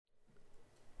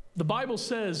The Bible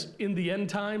says in the end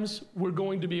times, we're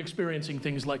going to be experiencing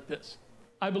things like this.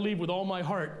 I believe with all my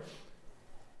heart,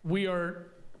 we are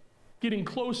getting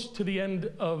close to the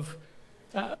end of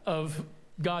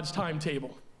God's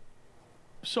timetable.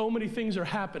 So many things are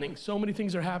happening. So many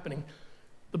things are happening.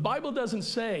 The Bible doesn't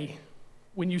say,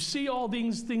 when you see all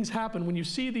these things happen, when you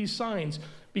see these signs,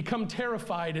 become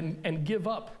terrified and give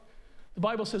up. The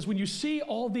Bible says, when you see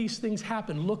all these things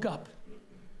happen, look up,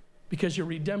 because your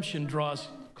redemption draws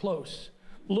close.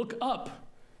 Look up,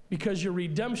 because your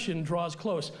redemption draws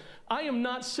close. I am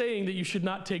not saying that you should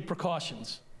not take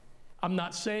precautions. I'm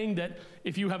not saying that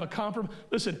if you have a compromise.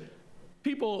 Listen,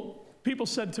 people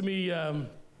said to me,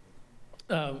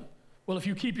 well, if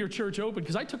you keep your church open,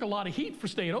 because I took a lot of heat for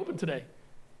staying open today.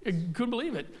 I couldn't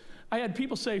believe it. I had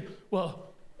people say,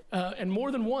 well, and more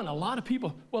than one, a lot of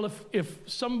people, well,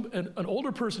 if an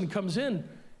older person comes in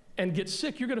and gets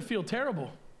sick, you're going to feel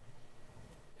terrible.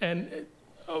 And,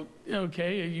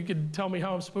 okay, you can tell me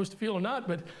how I'm supposed to feel or not,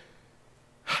 but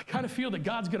I kind of feel that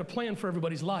God's got a plan for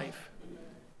everybody's life.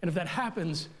 And if that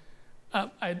happens,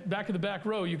 back in the back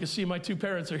row, you can see my two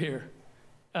parents are here.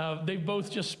 They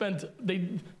both just spent,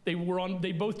 they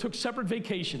both took separate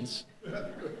vacations,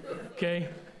 okay,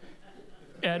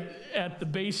 at the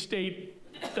Bay State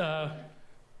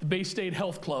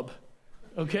Health Club,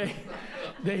 okay?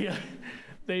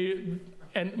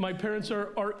 And my parents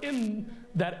are in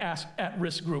that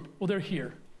at-risk group. Well, they're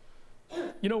here.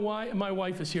 You know why? My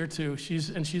wife is here too.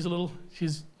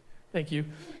 Thank you.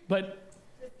 But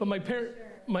my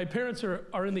parents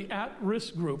are in the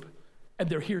at-risk group, and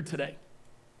they're here today.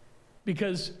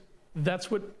 Because that's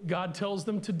what God tells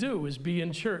them to do, is be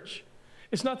in church.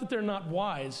 It's not that they're not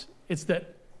wise, it's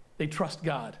that they trust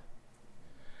God.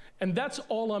 And that's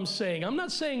all I'm saying. I'm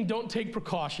not saying don't take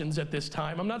precautions at this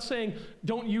time. I'm not saying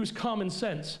don't use common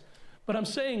sense. But I'm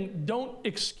saying don't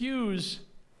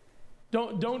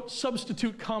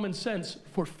substitute common sense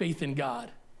for faith in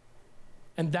God.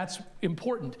 And that's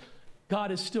important.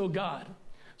 God is still God.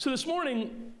 So this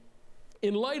morning,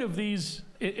 in light of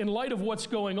what's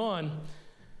going on,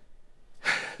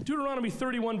 Deuteronomy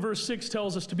 31 verse 6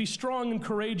 tells us to be strong and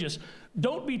courageous.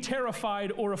 Don't be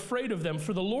terrified or afraid of them,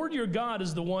 for the Lord your God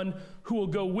is the one who will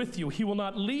go with you. He will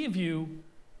not leave you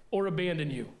or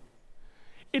abandon you.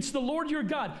 It's the Lord your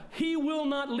God. He will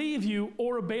not leave you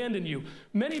or abandon you.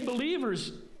 Many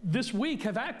believers this week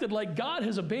have acted like God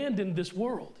has abandoned this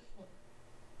world.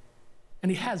 And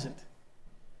he hasn't.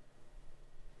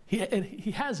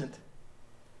 He hasn't.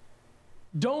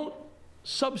 Don't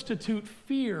substitute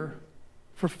fear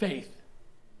for faith.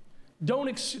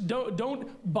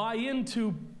 Don't buy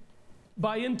into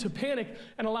panic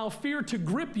and allow fear to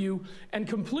grip you and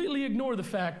completely ignore the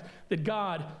fact that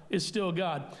God is still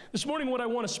God. This morning, what I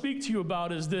want to speak to you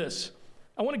about is this.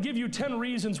 I want to give you 10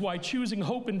 reasons why choosing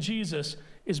hope in Jesus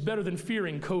is better than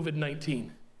fearing COVID-19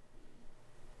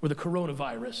 or the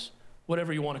coronavirus,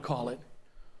 whatever you want to call it.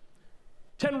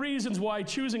 10 reasons why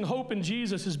choosing hope in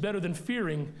Jesus is better than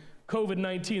fearing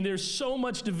COVID-19. There's so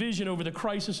much division over the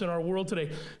crisis in our world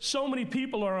today. So many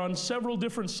people are on several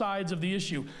different sides of the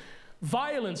issue.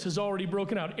 Violence has already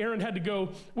broken out. Aaron had to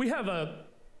go. We have a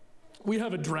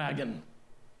dragon.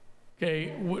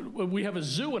 Okay, we have a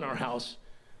zoo in our house,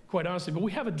 quite honestly, but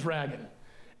we have a dragon.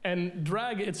 And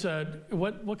it's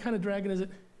what kind of dragon is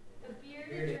it?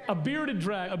 A bearded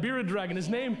dragon.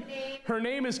 Her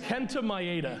name is Kenta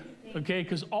Maeda. Okay,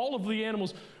 because all of the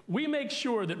animals, we make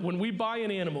sure that when we buy an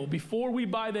animal, before we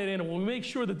buy that animal, we make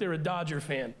sure that they're a Dodger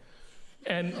fan.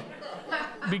 And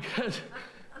because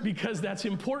that's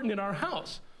important in our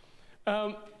house.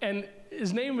 And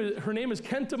her name is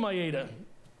Kenta Maeda.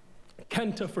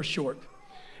 Kenta for short.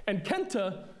 And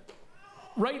Kenta,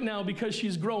 right now, because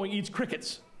she's growing, eats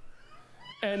crickets.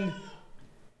 And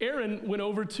Aaron went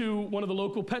over to one of the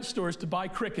local pet stores to buy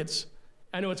crickets.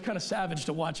 I know it's kind of savage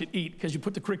to watch it eat because you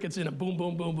put the crickets in and boom,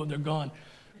 boom, boom, boom, they're gone.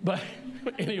 But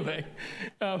anyway,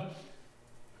 but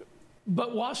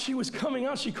while she was coming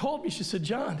out, she called me. She said,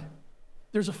 John,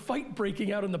 there's a fight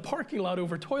breaking out in the parking lot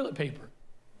over toilet paper.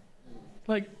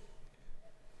 Like,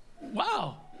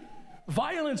 wow,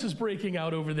 violence is breaking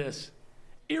out over this.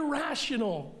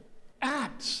 Irrational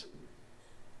acts.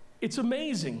 It's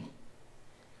amazing.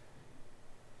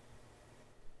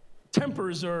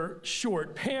 Tempers are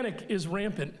short. Panic is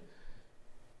rampant.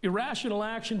 Irrational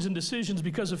actions and decisions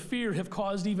because of fear have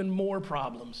caused even more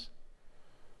problems.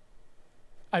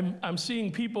 I'm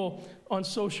seeing people on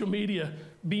social media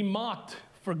be mocked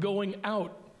for going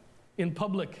out in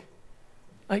public.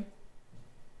 Like,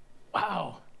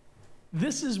 wow,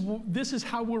 this is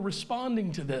how we're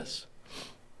responding to this.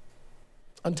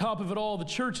 On top of it all, the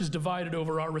church is divided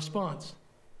over our response.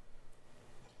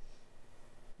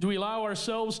 Do we allow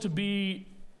ourselves to be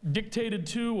dictated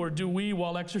to, or do we,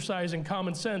 while exercising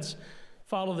common sense,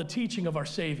 follow the teaching of our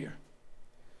Savior?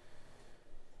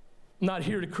 I'm not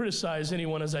here to criticize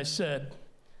anyone, as I said.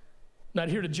 Not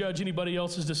here to judge anybody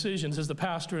else's decisions. As the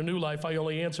pastor of New Life, I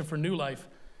only answer for New Life.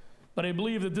 But I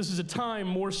believe that this is a time,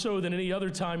 more so than any other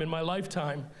time in my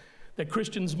lifetime, that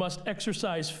Christians must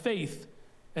exercise faith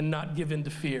and not give in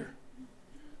to fear.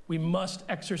 We must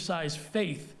exercise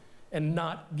faith and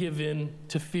not give in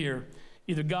to fear.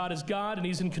 Either God is God and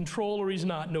he's in control, or he's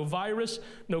not. No virus,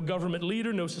 no government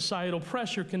leader, no societal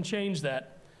pressure can change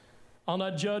that. I'll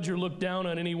not judge or look down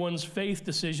on anyone's faith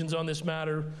decisions on this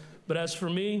matter, but as for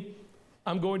me,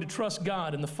 I'm going to trust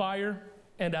God in the fire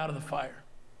and out of the fire.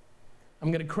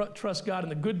 I'm going to trust God in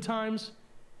the good times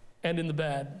and in the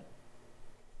bad.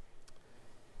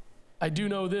 I do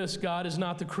know this: God is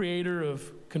not the creator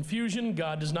of confusion.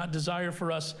 God does not desire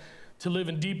for us to live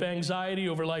in deep anxiety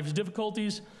over life's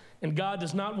difficulties, and God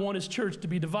does not want his church to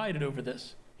be divided over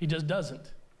this. He just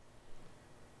doesn't.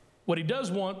 What he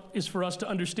does want is for us to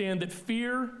understand that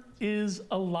fear is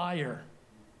a liar,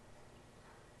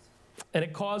 and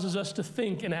it causes us to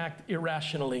think and act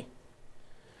irrationally.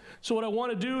 So what I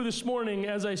want to do this morning,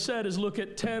 as I said, is look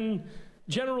at 10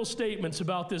 general statements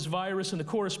about this virus and the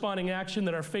corresponding action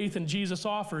that our faith in Jesus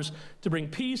offers to bring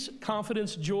peace,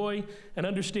 confidence, joy, and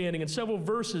understanding, and several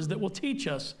verses that will teach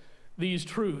us these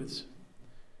truths.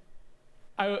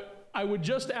 I would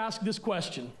just ask this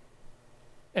question,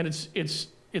 and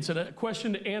it's a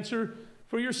question to answer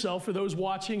for yourself, for those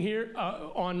watching here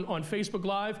on Facebook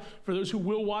Live, for those who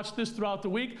will watch this throughout the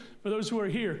week, for those who are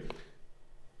here.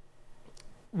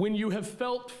 When you have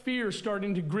felt fear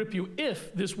starting to grip you,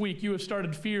 if this week you have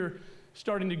started fear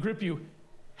starting to grip you,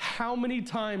 how many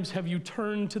times have you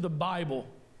turned to the Bible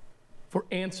for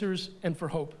answers and for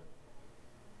hope?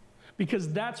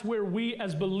 Because that's where we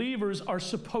as believers are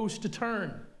supposed to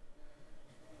turn.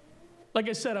 Like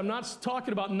I said, I'm not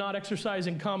talking about not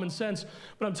exercising common sense,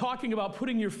 but I'm talking about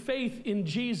putting your faith in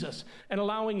Jesus and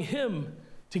allowing him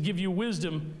to give you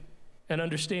wisdom and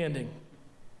understanding.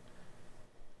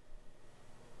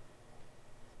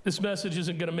 This message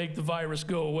isn't going to make the virus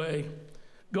go away.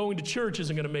 Going to church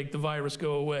isn't going to make the virus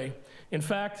go away. In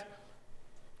fact,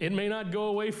 it may not go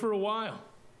away for a while.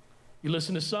 You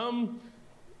listen to some,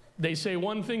 they say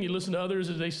one thing. You listen to others,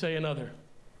 they say another.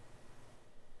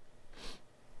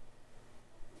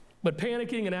 But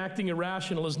panicking and acting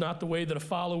irrational is not the way that a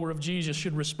follower of Jesus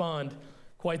should respond.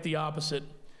 Quite the opposite.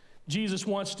 Jesus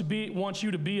wants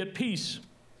you to be at peace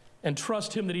and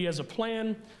trust him that he has a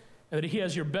plan and that he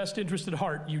has your best interest at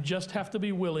heart. You just have to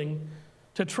be willing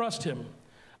to trust him.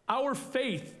 Our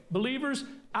faith, believers,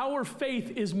 our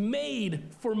faith is made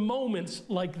for moments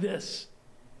like this.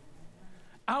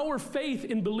 Our faith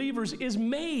in believers is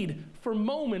made for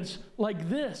moments like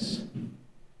this.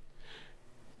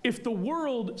 If the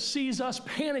world sees us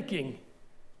panicking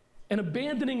and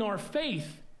abandoning our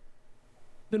faith,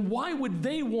 then why would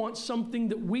they want something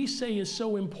that we say is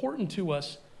so important to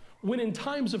us when in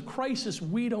times of crisis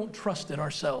we don't trust it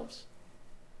ourselves?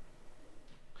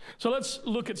 So let's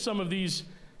look at some of these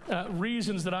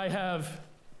reasons that I have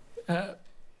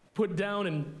put down.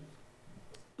 And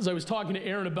as I was talking to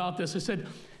Aaron about this, I said,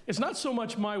 it's not so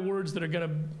much my words that are going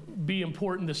to be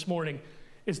important this morning.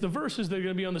 It's the verses that are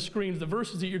going to be on the screens, the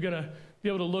verses that you're going to be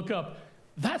able to look up.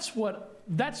 That's what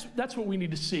we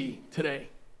need to see today.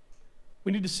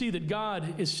 We need to see that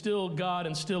God is still God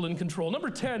and still in control. Number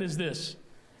 10 is this.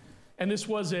 And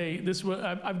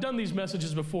I've done these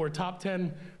messages before, top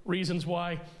 10 reasons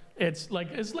why. It's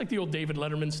like the old David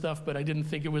Letterman stuff, but I didn't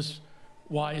think it was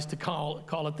wise to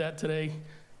call it that today.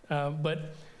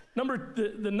 But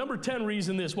the number 10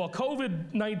 reason this: while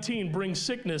COVID-19 brings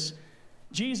sickness,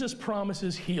 Jesus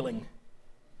promises healing.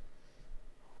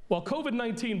 While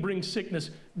COVID-19 brings sickness,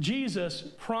 Jesus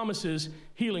promises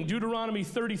healing. Deuteronomy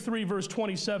 33, verse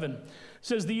 27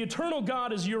 says, "The eternal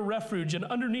God is your refuge, and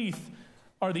underneath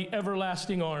are the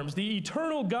everlasting arms." The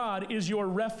eternal God is your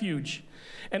refuge,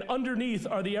 and underneath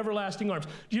are the everlasting arms.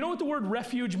 Do you know what the word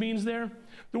refuge means there?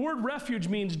 The word refuge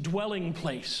means dwelling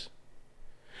place.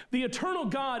 The eternal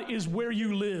God is where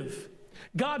you live.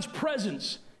 God's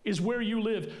presence is where you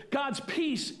live. God's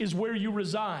peace is where you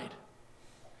reside.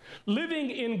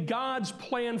 Living in God's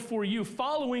plan for you,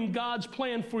 following God's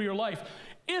plan for your life.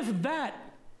 If that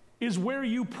is where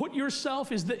you put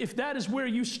yourself, if that is where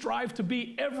you strive to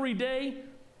be every day,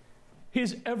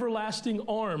 his everlasting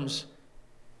arms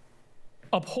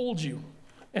uphold you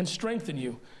and strengthen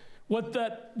you. What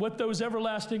those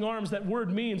everlasting arms, that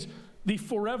word means, the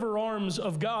forever arms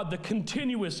of God, the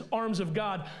continuous arms of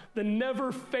God, the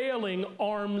never failing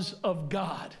arms of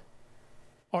God.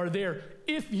 are there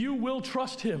if you will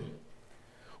trust him.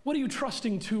 What are you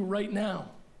trusting to right now?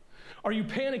 Are you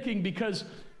panicking because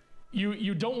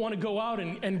you don't want to go out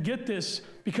and get this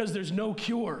because there's no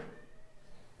cure?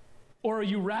 Or are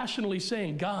you rationally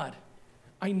saying, God,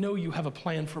 I know you have a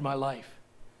plan for my life?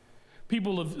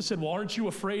 People have said, well, aren't you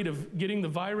afraid of getting the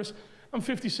virus? I'm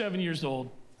 57 years old.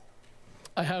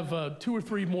 I have 2 or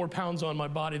 3 more pounds on my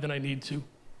body than I need to.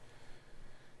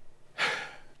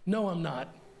 No, I'm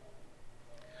not.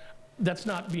 That's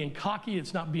not being cocky.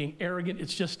 It's not being arrogant.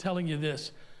 It's just telling you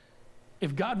this.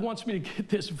 If God wants me to get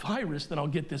this virus, then I'll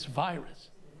get this virus.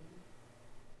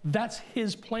 That's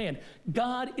his plan.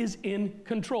 God is in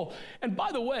control. And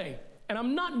by the way, and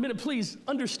I'm not going to, please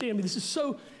understand me,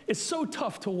 it's so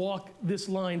tough to walk this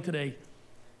line today.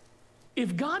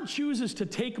 If God chooses to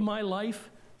take my life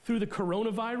through the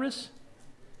coronavirus,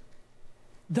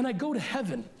 then I go to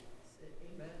heaven.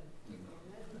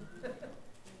 Amen.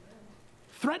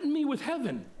 Threaten me with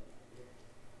heaven.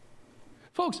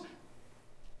 Folks,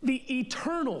 the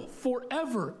eternal,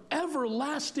 forever,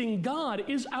 everlasting God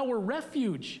is our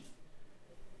refuge.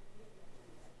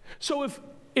 So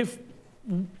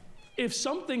if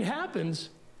something happens,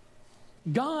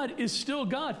 God is still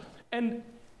God. And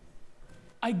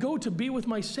I go to be with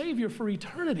my Savior for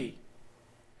eternity.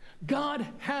 God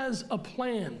has a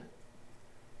plan.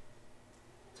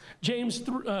 James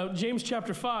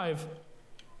chapter 5,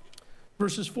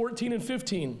 verses 14 and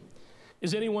 15.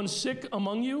 Is anyone sick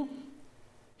among you?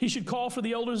 He should call for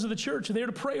the elders of the church, and they are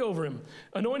to pray over him,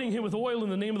 anointing him with oil in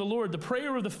the name of the Lord. The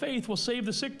prayer of the faith will save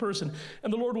the sick person,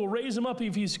 and the Lord will raise him up.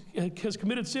 If he has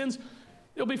committed sins,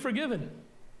 they'll be forgiven.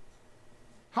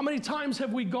 How many times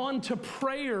have we gone to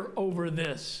prayer over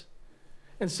this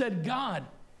and said, God,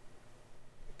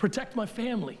 protect my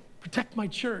family, protect my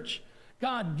church.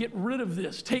 God, get rid of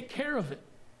this, take care of it,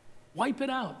 wipe it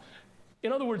out.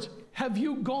 In other words, have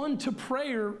you gone to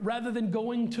prayer rather than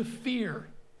going to fear?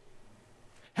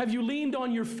 Have you leaned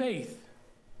on your faith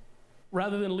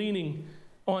rather than leaning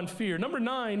on fear? Number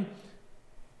 9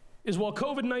 is while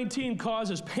COVID-19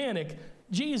 causes panic,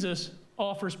 Jesus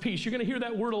offers peace. You're going to hear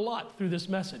that word a lot through this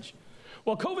message.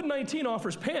 While COVID-19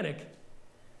 offers panic,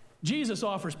 Jesus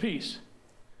offers peace.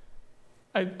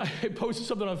 I posted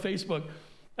something on Facebook.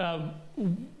 I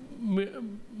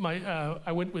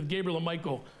went with Gabriel and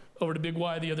Michael over to Big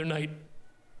Y the other night,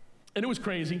 and it was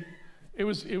crazy. It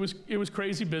was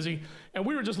crazy busy, and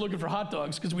we were just looking for hot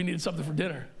dogs because we needed something for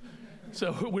dinner.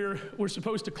 So we're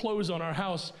supposed to close on our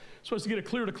house, supposed to get it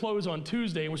clear to close on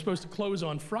Tuesday, and we're supposed to close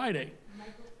on Friday.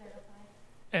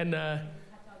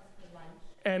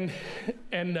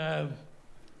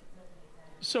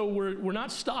 So we're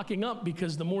not stocking up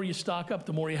because the more you stock up,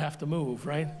 the more you have to move,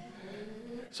 right?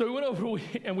 So we went over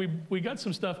and we got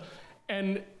some stuff,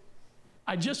 and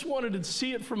I just wanted to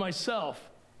see it for myself.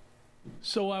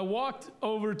 So I walked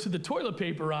over to the toilet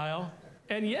paper aisle,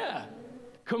 and yeah,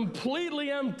 completely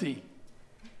empty.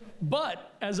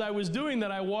 But as I was doing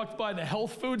that, I walked by the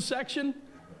health food section,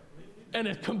 and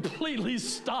it completely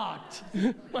stocked.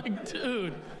 Like,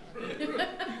 dude.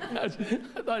 I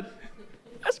thought,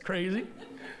 that's crazy.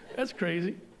 That's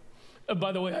crazy.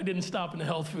 By the way, I didn't stop in the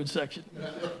health food section.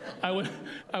 I went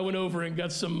over and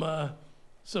got some what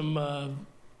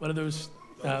are those?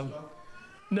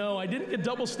 No, I didn't get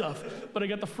double stuff, but I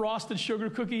got the frosted sugar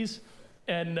cookies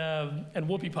and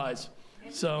whoopie pies.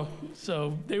 So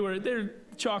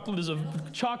chocolate is a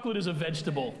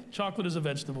vegetable. Chocolate is a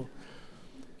vegetable.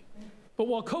 But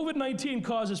while COVID-19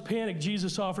 causes panic,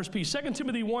 Jesus offers peace. 2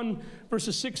 Timothy 1,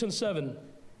 verses 6 and 7.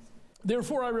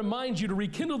 Therefore, I remind you to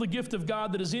rekindle the gift of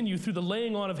God that is in you through the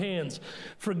laying on of hands.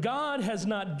 For God has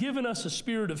not given us a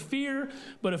spirit of fear,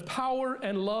 but of power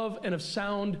and love and of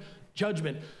sound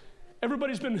judgment.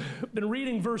 Everybody's been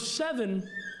reading verse 7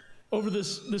 over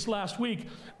this last week,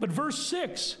 but verse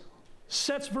 6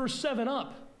 sets verse 7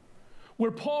 up,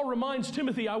 where Paul reminds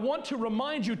Timothy, I want to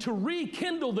remind you to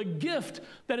rekindle the gift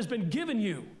that has been given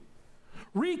you.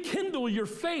 Rekindle your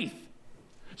faith.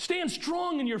 Stand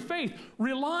strong in your faith.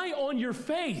 Rely on your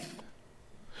faith.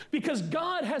 Because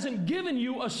God hasn't given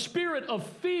you a spirit of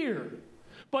fear,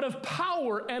 but of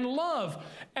power and love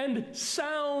and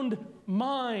sound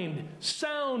mind,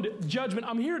 sound judgment.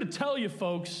 I'm here to tell you,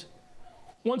 folks,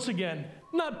 once again,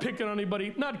 not picking on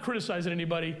anybody, not criticizing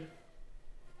anybody.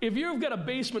 If you've got a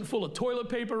basement full of toilet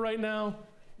paper right now,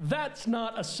 that's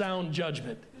not a sound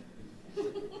judgment.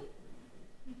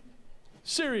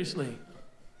 Seriously.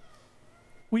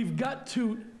 We've got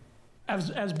to,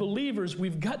 as believers,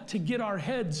 we've got to get our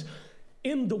heads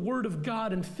in the Word of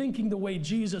God and thinking the way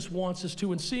Jesus wants us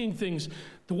to and seeing things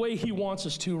the way He wants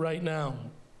us to right now.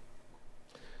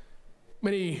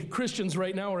 Many Christians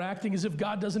right now are acting as if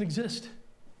God doesn't exist.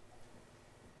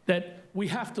 That we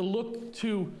have to look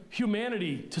to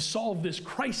humanity to solve this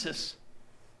crisis.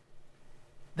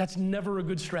 That's never a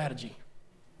good strategy.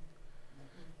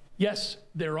 Yes,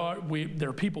 there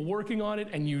are people working on it,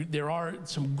 and there are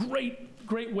some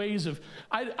great ways of.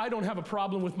 I don't have a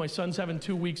problem with my sons having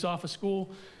 2 weeks off of school.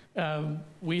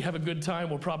 We have a good time.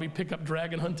 We'll probably pick up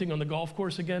dragon hunting on the golf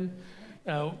course again.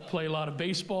 Play a lot of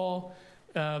baseball.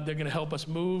 They're going to help us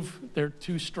move. They're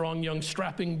 2 strong, young,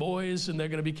 strapping boys, and they're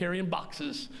going to be carrying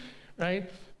boxes,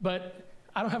 right? But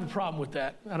I don't have a problem with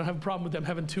that. I don't have a problem with them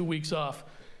having 2 weeks off.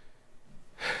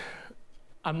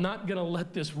 I'm not going to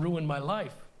let this ruin my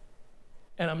life.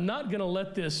 And I'm not going to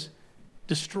let this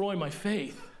destroy my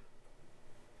faith.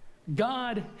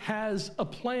 God has a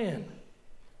plan.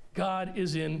 God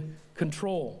is in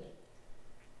control.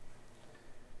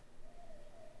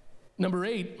 Number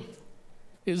 8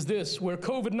 is this: where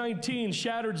COVID-19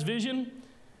 shattered vision,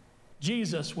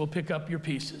 Jesus will pick up your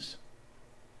pieces.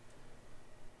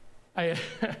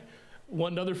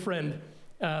 One other friend,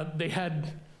 they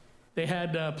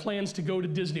had plans to go to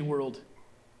Disney World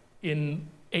in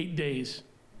 8 days,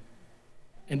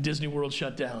 and Disney World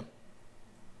shut down.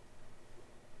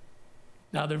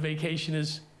 Now their vacation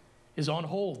is on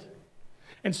hold.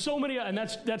 And so many, and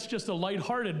that's just a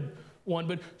lighthearted one,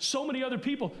 but so many other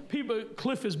people,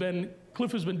 Cliff has been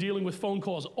dealing with phone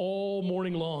calls all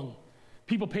morning long.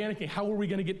 People panicking, how are we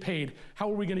going to get paid? How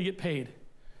are we going to get paid?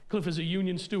 Cliff is a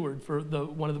union steward for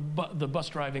one of the bus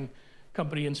driving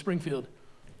company in Springfield.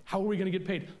 How are we going to get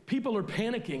paid? People are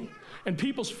panicking, and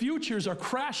people's futures are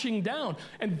crashing down.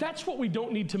 And that's what we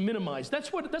don't need to minimize.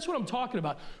 That's what I'm talking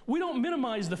about. We don't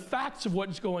minimize the facts of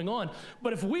what's going on.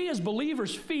 But if we as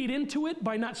believers feed into it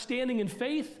by not standing in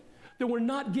faith, then we're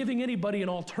not giving anybody an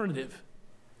alternative.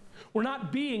 We're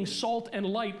not being salt and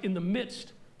light in the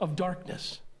midst of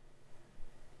darkness.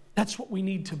 That's what we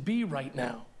need to be right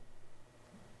now.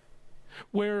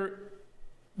 Where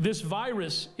this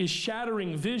virus is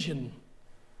shattering vision,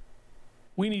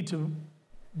 we need to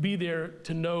be there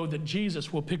to know that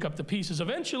Jesus will pick up the pieces.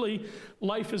 Eventually,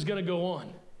 life is going to go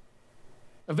on.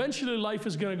 Eventually, life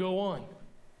is going to go on.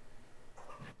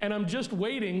 And I'm just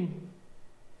waiting,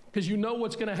 because you know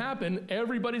what's going to happen.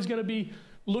 Everybody's going to be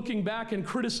looking back and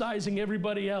criticizing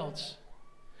everybody else.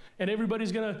 And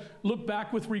everybody's going to look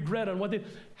back with regret on what they...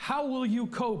 How will you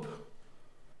cope?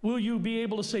 Will you be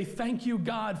able to say, thank you,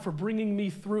 God, for bringing me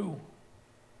through?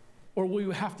 Or will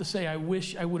you have to say, I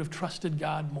wish I would have trusted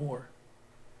God more?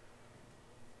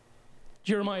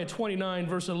 Jeremiah 29,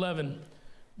 verse 11,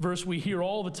 verse we hear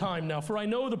all the time now. For I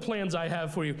know the plans I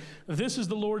have for you. This is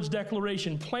the Lord's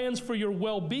declaration. Plans for your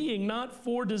well-being, not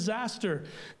for disaster,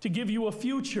 to give you a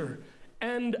future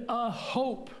and a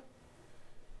hope.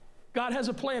 God has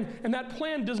a plan, and that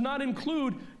plan does not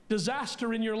include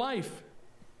disaster in your life.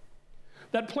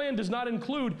 That plan does not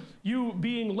include you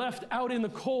being left out in the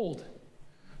cold.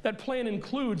 That plan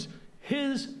includes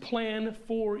His plan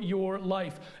for your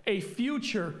life, a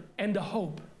future and a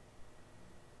hope.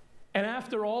 And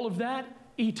after all of that,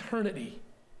 eternity.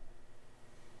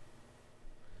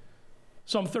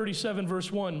 Psalm 37,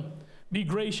 verse 1, be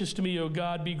gracious to me, O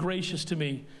God, be gracious to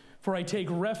me, for I take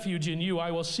refuge in you.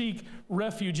 I will seek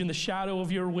refuge in the shadow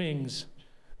of your wings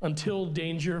until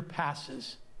danger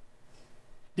passes.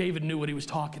 David knew what he was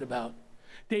talking about.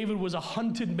 David was a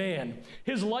hunted man.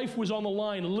 His life was on the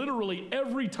line literally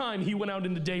every time he went out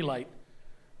into daylight.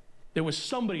 There was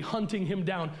somebody hunting him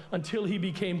down until he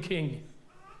became king.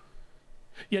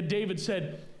 Yet David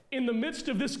said, in the midst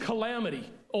of this calamity,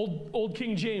 old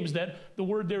King James, that the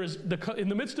word there is, in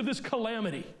the midst of this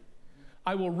calamity,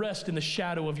 I will rest in the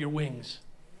shadow of your wings.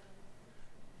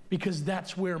 Because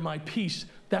that's where my peace,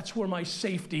 that's where my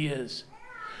safety is.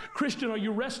 Christian, are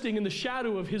you resting in the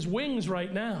shadow of His wings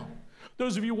right now?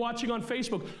 Those of you watching on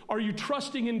Facebook, are you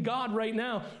trusting in God right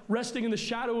now, resting in the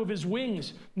shadow of His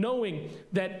wings, knowing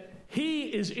that He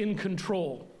is in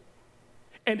control?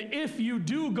 And if you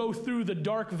do go through the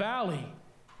dark valley,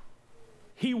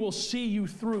 He will see you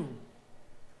through.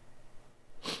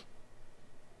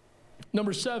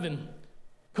 Number 7,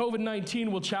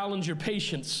 COVID-19 will challenge your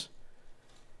patience.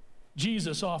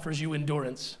 Jesus offers you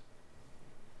endurance.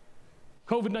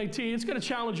 COVID-19, it's going to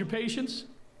challenge your patience.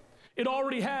 It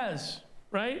already has,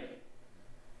 right?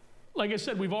 Like I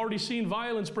said, we've already seen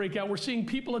violence break out. We're seeing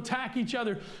people attack each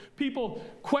other, people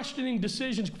questioning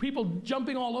decisions, people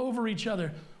jumping all over each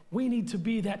other. We need to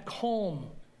be that calm.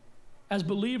 As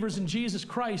believers in Jesus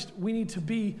Christ, we need to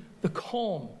be the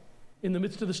calm in the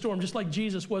midst of the storm, just like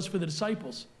Jesus was for the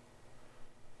disciples.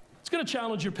 It's going to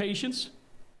challenge your patience.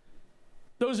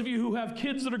 Those of you who have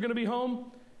kids that are going to be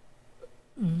home,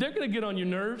 they're going to get on your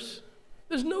nerves.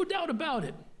 There's no doubt about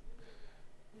it.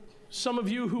 Some of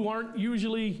you who aren't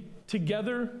usually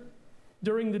together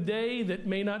during the day, that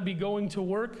may not be going to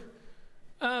work,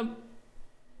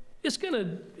 it's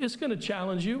gonna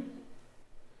challenge you.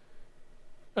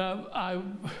 I've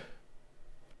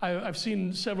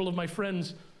seen several of my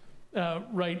friends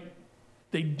write,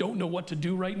 they don't know what to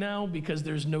do right now because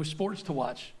there's no sports to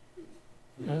watch.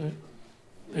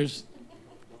 There's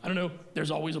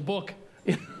always a book.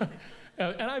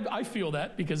 And I feel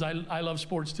that because I love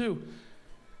sports too.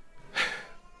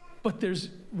 But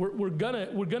we're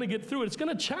gonna get through it. It's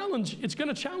gonna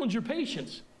challenge your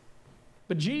patience.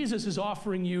 But Jesus is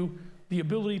offering you the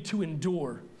ability to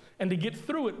endure and to get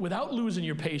through it without losing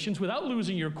your patience, without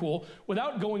losing your cool,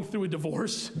 without going through a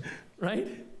divorce,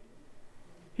 right?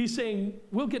 He's saying,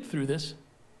 we'll get through this.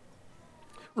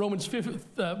 Romans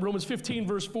 15,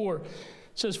 verse 4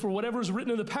 says, for whatever is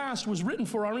written in the past was written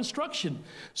for our instruction,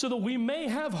 so that we may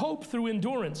have hope through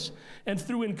endurance and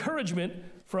through encouragement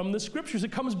from the Scriptures.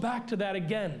 It comes back to that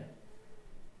again.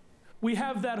 We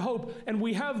have that hope, and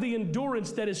we have the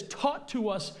endurance that is taught to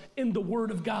us in the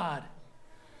Word of God.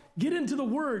 Get into the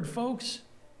Word, folks.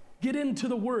 Get into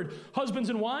the Word. Husbands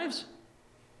and wives,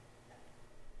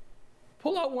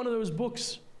 pull out one of those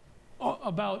books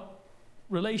about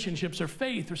relationships or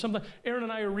faith or something. Aaron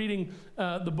and I are reading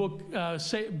the book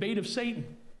Bait of Satan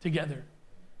together.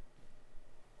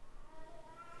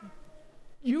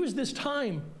 Use this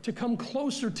time to come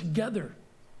closer together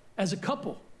as a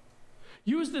couple.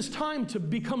 Use this time to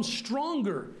become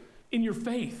stronger in your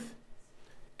faith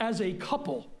as a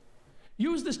couple.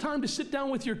 Use this time to sit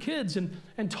down with your kids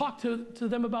and talk to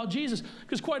them about Jesus.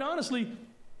 Because quite honestly,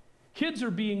 kids are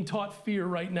being taught fear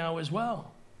right now as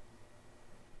well.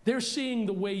 They're seeing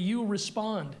the way you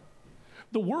respond.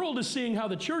 The world is seeing how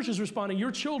the church is responding.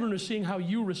 Your children are seeing how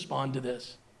you respond to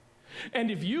this.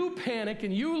 And if you panic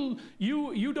and you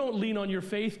don't lean on your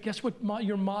faith, guess what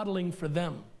you're modeling for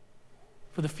them,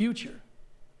 for the future?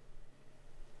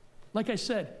 Like I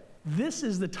said, these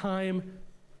are the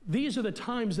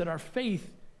times that our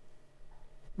faith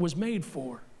was made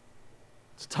for.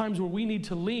 It's times where we need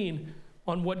to lean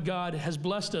on what God has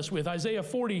blessed us with. Isaiah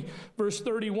 40, verse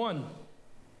 31.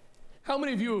 How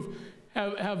many of you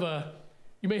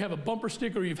you may have a bumper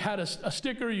sticker, or you've had a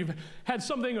sticker, you've had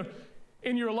something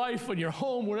in your life, in your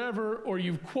home, whatever, or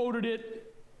you've quoted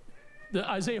it. The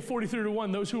Isaiah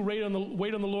 40:31, those who wait on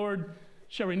the Lord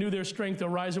shall renew their strength, they'll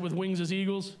rise up with wings as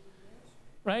eagles.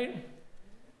 Right?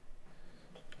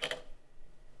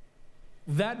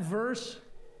 That verse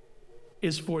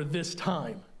is for this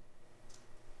time.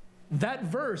 That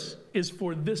verse is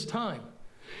for this time.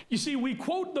 You see, we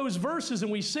quote those verses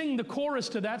and we sing the chorus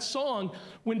to that song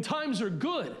when times are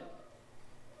good.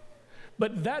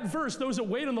 But that verse, those that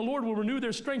wait on the Lord will renew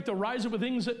their strength. They'll rise up with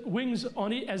wings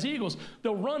as eagles.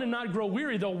 They'll run and not grow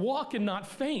weary. They'll walk and not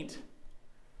faint.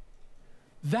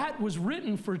 That was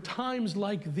written for times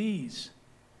like these,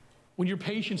 when your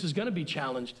patience is going to be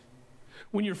challenged,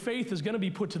 when your faith is going to be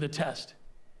put to the test.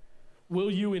 Will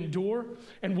you endure?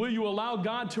 And will you allow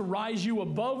God to rise you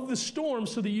above the storm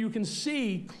so that you can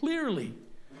see clearly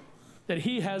that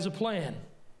He has a plan?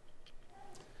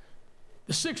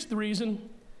 The sixth reason,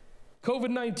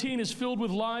 COVID-19 is filled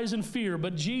with lies and fear,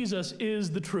 but Jesus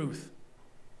is the truth.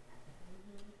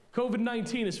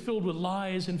 COVID-19 is filled with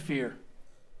lies and fear,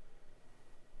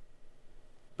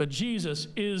 but Jesus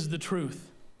is the truth.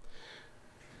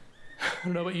 I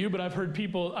don't know about you, but I've heard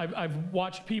people, I've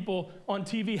watched people on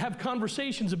TV have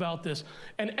conversations about this,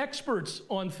 and experts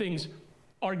on things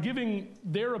are giving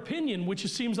their opinion, which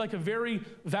seems like a very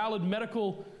valid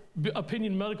medical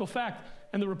opinion, medical fact,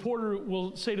 and the reporter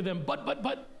will say to them, but,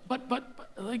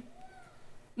 like,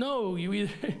 no,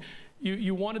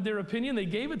 you wanted their opinion, they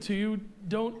gave it to you,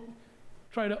 don't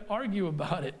try to argue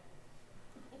about it.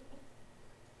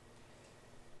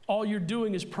 All you're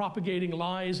doing is propagating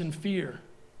lies and fear.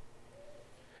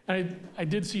 I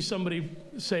did see somebody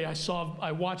say,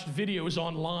 I watched videos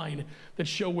online that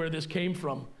show where this came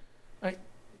from.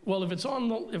 Well, if it's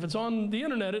on the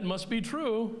internet, it must be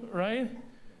true, right?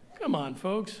 Come on,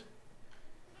 folks.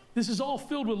 This is all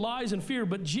filled with lies and fear,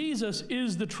 but Jesus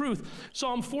is the truth.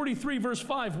 Psalm 43, verse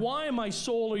 5, why, my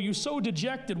soul, are you so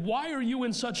dejected? Why are you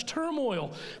in such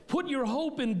turmoil? Put your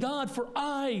hope in God, for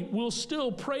I will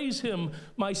still praise Him,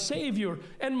 my Savior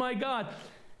and my God.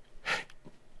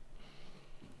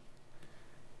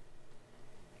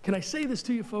 Can I say this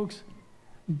to you, folks?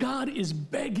 God is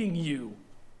begging you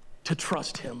to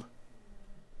trust Him.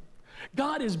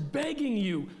 God is begging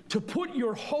you to put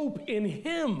your hope in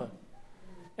Him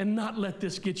and not let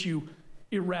this get you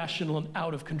irrational and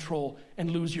out of control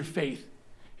and lose your faith.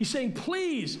 He's saying,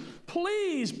 please,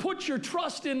 please put your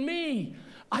trust in me.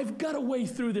 I've got a way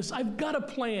through this. I've got a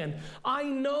plan. I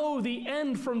know the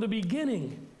end from the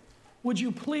beginning. Would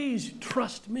you please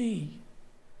trust me?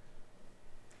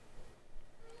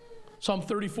 Psalm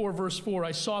 34, verse 4,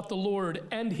 I sought the Lord,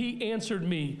 and he answered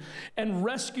me and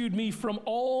rescued me from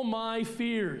all my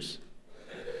fears.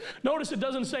 Notice it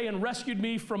doesn't say, and rescued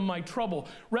me from my trouble,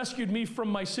 rescued me from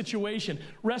my situation,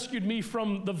 rescued me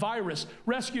from the virus,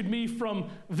 rescued me from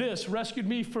this, rescued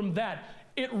me from that.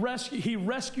 He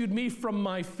rescued me from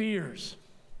my fears.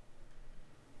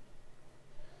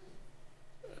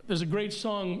 There's a great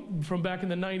song from back in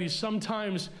the 90s.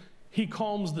 Sometimes he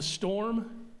calms the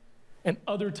storm, and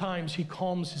other times he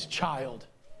calms his child.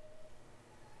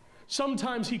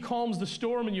 Sometimes he calms the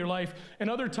storm in your life, and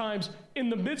other times, in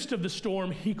the midst of the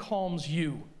storm, he calms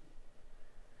you.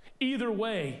 Either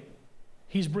way,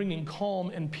 he's bringing calm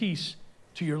and peace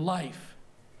to your life.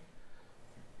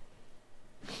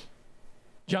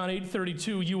 John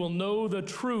 8:32, you will know the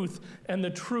truth, and the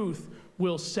truth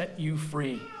will set you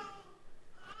free.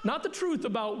 Not the truth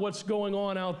about what's going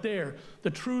on out there, the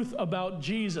truth about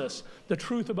Jesus, the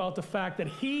truth about the fact that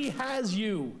he has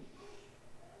you.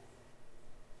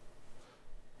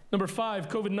 Number 5,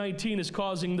 COVID-19 is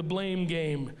causing the blame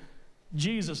game.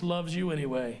 Jesus loves you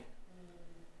anyway.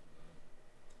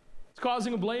 It's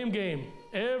causing a blame game.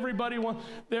 Everybody wants.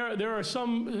 There are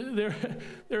some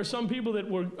people that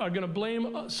are going to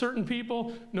blame certain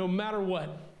people no matter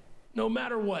what. No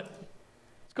matter what.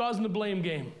 It's causing the blame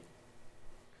game.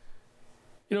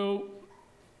 You know,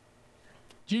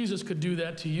 Jesus could do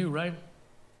that to you, right?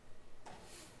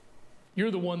 You're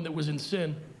the one that was in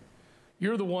sin.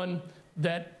 You're the one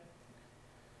that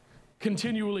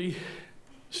continually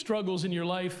struggles in your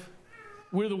life.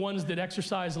 We're the ones that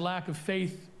exercise a lack of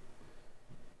faith.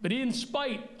 But in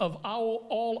spite of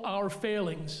all our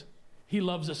failings, he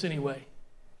loves us anyway.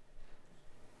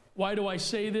 Why do I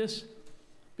say this?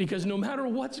 Because no matter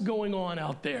what's going on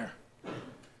out there,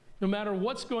 no matter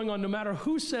what's going on, no matter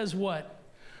who says what,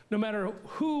 no matter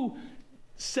who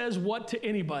says what to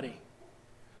anybody,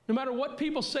 no matter what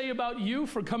people say about you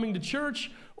for coming to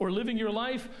church or living your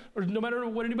life, or no matter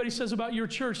what anybody says about your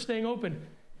church staying open,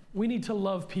 we need to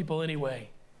love people anyway.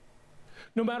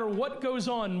 No matter what goes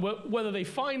on, whether they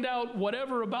find out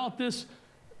whatever about this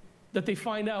that they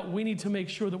find out, we need to make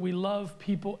sure that we love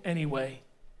people anyway.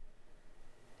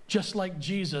 Just like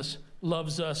Jesus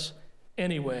loves us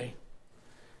anyway.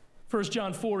 1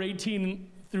 John 4:18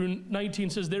 through 19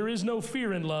 says, there is no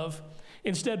fear in love.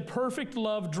 Instead, perfect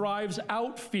love drives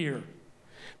out fear,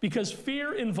 because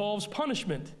fear involves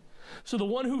punishment. So the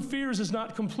one who fears is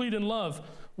not complete in love.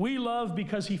 We love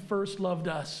because he first loved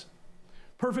us.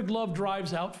 Perfect love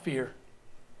drives out fear.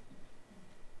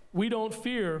 We don't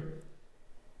fear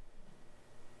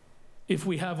if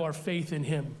we have our faith in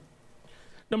him.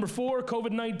 Number 4,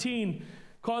 COVID-19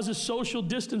 causes social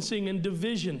distancing and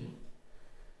division.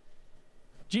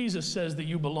 Jesus says that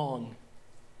you belong.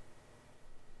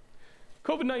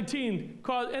 COVID-19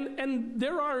 caused, and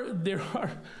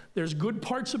there's good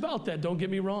parts about that, don't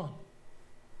get me wrong.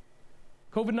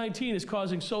 COVID-19 is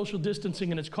causing social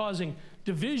distancing, and it's causing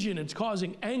division, it's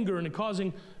causing anger, and it's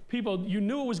causing people, you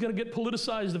knew it was going to get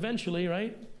politicized eventually,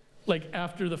 right? Like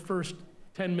after the first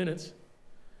 10 minutes.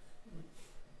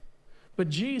 But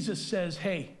Jesus says,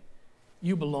 hey,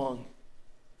 you belong.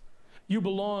 You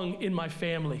belong in my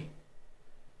family.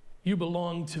 You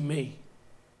belong to me.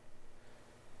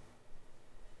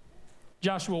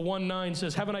 Joshua 1:9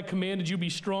 says, haven't I commanded you, be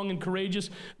strong and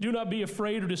courageous? Do not be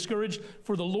afraid or discouraged,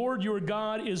 for the Lord your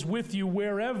God is with you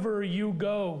wherever you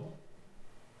go.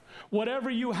 Whatever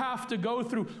you have to go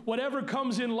through, whatever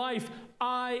comes in life,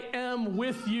 I am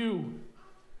with you.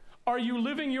 Are you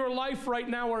living your life right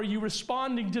now? Are you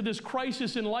responding to this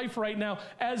crisis in life right now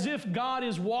as if God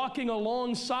is walking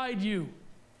alongside you?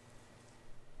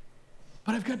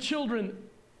 But I've got children.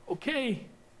 Okay.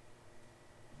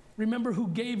 Remember who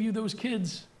gave you those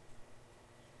kids.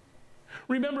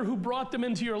 Remember who brought them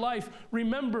into your life.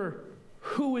 Remember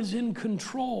who is in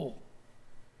control.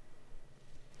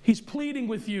 He's pleading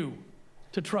with you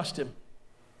to trust him.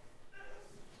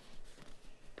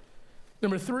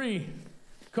 Number 3,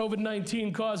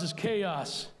 COVID-19 causes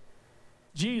chaos.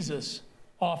 Jesus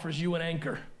offers you an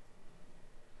anchor.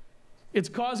 It's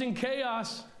causing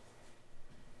chaos.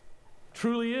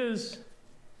 Truly is.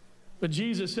 But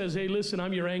Jesus says, hey, listen,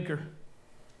 I'm your anchor.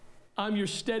 I'm your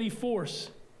steady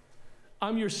force.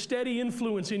 I'm your steady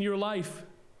influence in your life.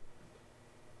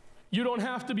 You don't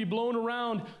have to be blown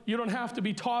around. You don't have to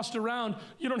be tossed around.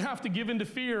 You don't have to give in to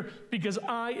fear, because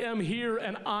I am here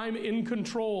and I'm in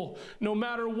control. No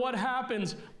matter what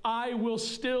happens, I will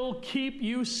still keep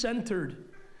you centered.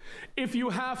 If you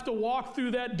have to walk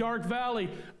through that dark valley,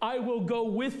 I will go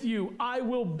with you. I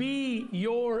will be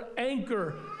your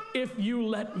anchor if you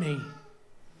let me.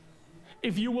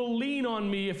 If you will lean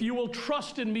on me, if you will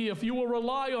trust in me, if you will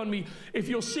rely on me, if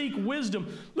you'll seek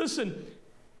wisdom. Listen,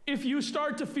 if you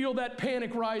start to feel that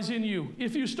panic rise in you,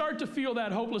 if you start to feel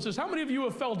that hopelessness, how many of you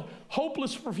have felt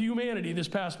hopeless for humanity this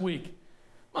past week?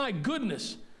 My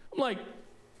goodness. I'm like,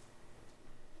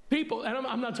 people, and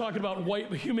I'm not talking about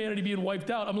humanity being wiped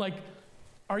out. I'm like,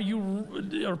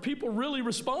 are people really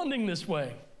responding this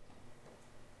way?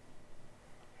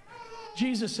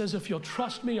 Jesus says, if you'll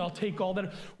trust me, I'll take all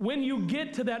that. When you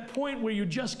get to that point where you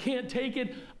just can't take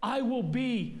it, I will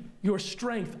be your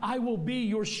strength. I will be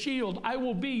your shield. I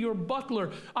will be your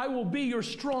buckler. I will be your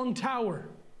strong tower.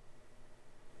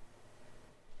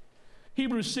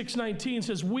 Hebrews 6:19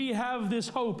 says, we have this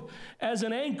hope as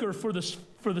an anchor for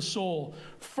the soul,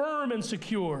 firm and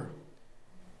secure.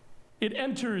 It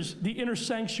enters the inner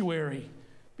sanctuary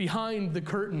behind the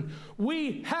curtain.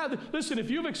 Listen,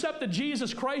 if you've accepted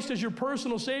Jesus Christ as your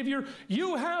personal Savior,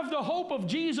 you have the hope of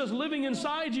Jesus living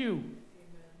inside you. Amen.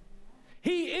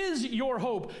 He is your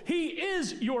hope. He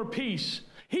is your peace.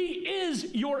 He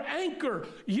is your anchor.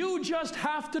 You just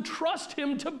have to trust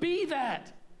him to be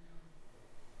that.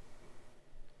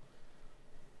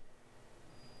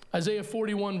 Isaiah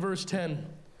 41 verse 10.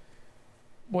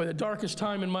 Boy, the darkest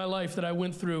time in my life that I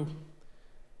went through,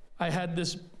 I had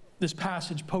this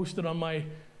passage posted on my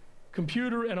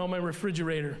computer and on my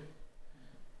refrigerator.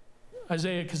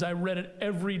 Isaiah, because I read it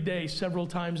every day, several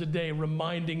times a day,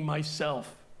 reminding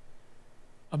myself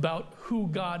about who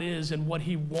God is and what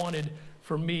he wanted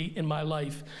for me in my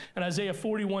life. And Isaiah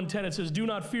 41:10, it says, do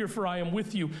not fear, for I am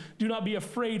with you. Do not be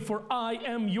afraid, for I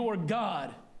am your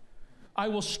God. I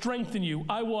will strengthen you.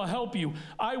 I will help you.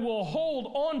 I will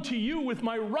hold on to you with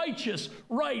my righteous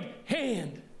right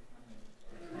hand.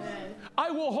 Amen.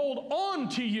 I will hold on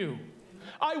to you.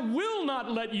 I will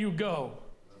not let you go.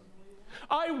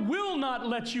 I will not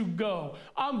let you go.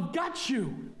 I've got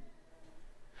you.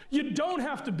 You don't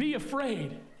have to be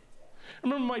afraid. I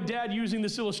remember my dad using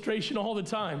this illustration all the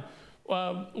time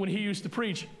when he used to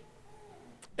preach.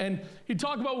 And he'd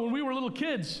talk about when we were little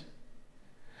kids.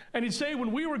 And he'd say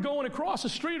when we were going across the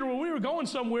street or when we were going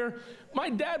somewhere, my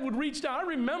dad would reach down. I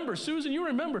remember, Susan, you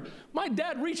remember, my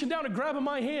dad reaching down and grabbing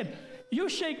my hand. You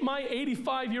shake my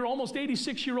almost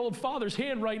 86-year-old father's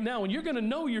hand right now, and you're going to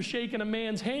know you're shaking a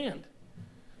man's hand.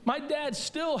 My dad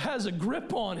still has a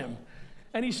grip on him,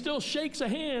 and he still shakes a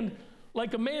hand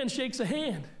like a man shakes a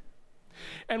hand.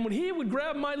 And when he would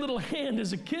grab my little hand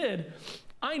as a kid,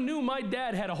 I knew my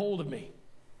dad had a hold of me.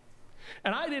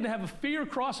 And I didn't have a fear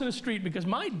crossing the street, because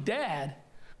my dad,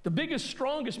 the biggest,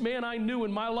 strongest man I knew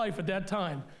in my life at that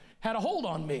time, had a hold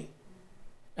on me.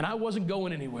 And I wasn't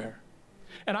going anywhere.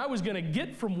 And I was going to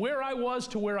get from where I was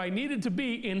to where I needed to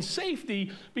be in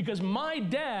safety, because my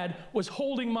dad was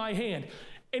holding my hand.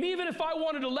 And even if I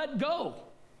wanted to let go,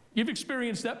 you've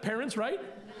experienced that, parents, right?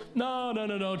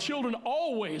 No. Children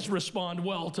always respond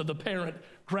well to the parent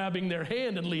grabbing their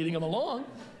hand and leading them along.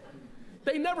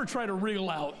 They never try to wriggle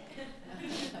out,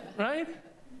 right?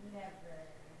 Never.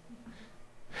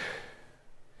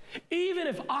 Even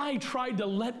if I tried to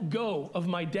let go of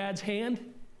my dad's hand,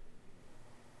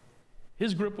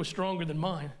 his grip was stronger than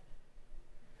mine.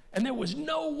 And there was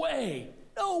no way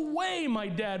my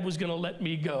dad was going to let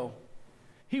me go.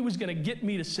 He was going to get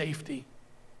me to safety.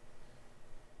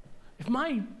 If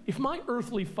my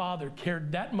earthly father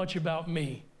cared that much about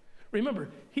me, remember,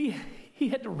 he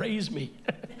had to raise me.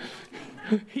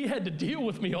 He had to deal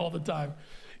with me all the time.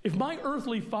 If my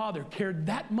earthly father cared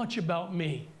that much about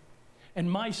me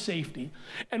and my safety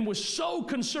and was so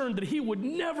concerned that he would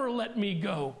never let me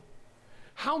go,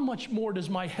 how much more does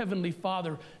my heavenly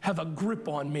Father have a grip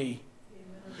on me?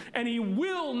 Amen. And he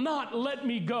will not let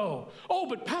me go. Oh,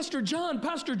 but Pastor John,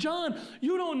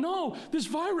 you don't know this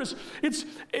virus. It's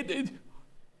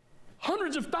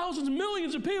hundreds of thousands,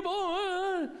 millions of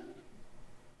people.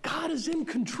 God is in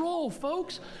control,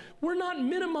 folks. We're not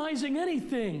minimizing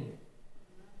anything.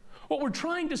 What we're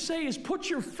trying to say is put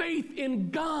your faith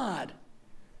in God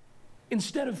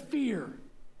instead of fear.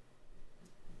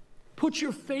 Put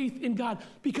your faith in God,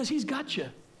 because he's got you.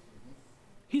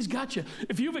 He's got you.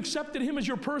 If you've accepted him as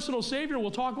your personal Savior,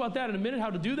 we'll talk about that in a minute, how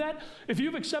to do that. If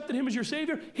you've accepted him as your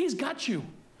Savior, he's got you.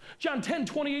 John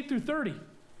 10:28-30.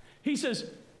 He says,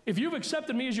 if you've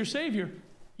accepted me as your Savior,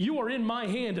 you are in my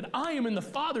hand, and I am in the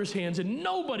Father's hands, and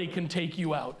nobody can take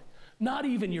you out. not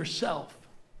even yourself.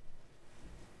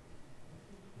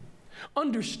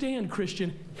 Understand,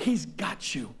 Christian, he's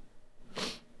got you.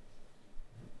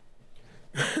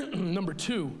 Number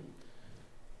 2,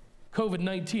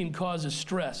 COVID-19 causes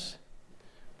stress,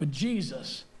 but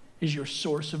Jesus is your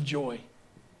source of joy.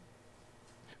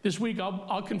 This week,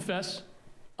 I'll confess,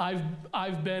 I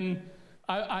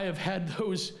have had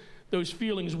those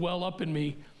feelings well up in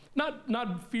me.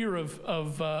 Not fear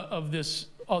of this,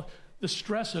 the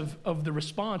stress of the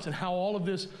response and how all of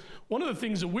this. One of the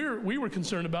things that we were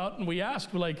concerned about, and we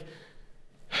asked, we're like,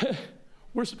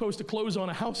 we're supposed to close on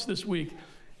a house this week.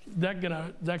 Is that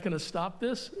gonna stop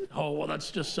this? Oh, well,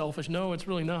 that's just selfish. No, it's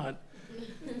really not.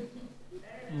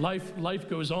 Life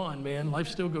goes on, man. Life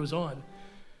still goes on.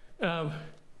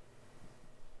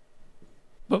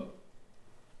 But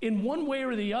in one way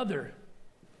or the other,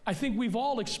 I think we've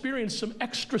all experienced some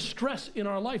extra stress in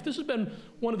our life. This has been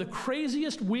one of the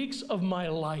craziest weeks of my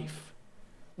life,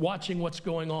 watching what's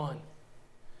going on.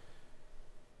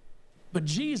 But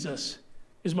Jesus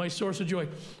is my source of joy.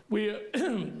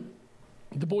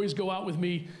 The boys go out with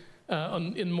me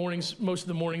in mornings. Most of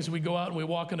the mornings we go out and we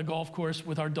walk on a golf course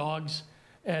with our dogs,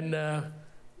 and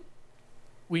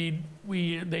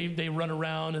they run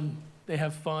around and they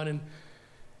have fun.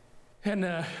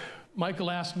 And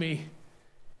Michael asked me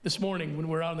this morning when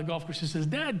we were out on the golf course, he says,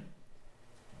 "Dad,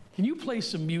 can you play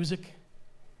some music?"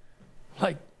 I'm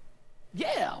like,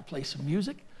 yeah, I'll play some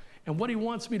music. And what he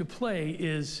wants me to play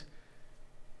is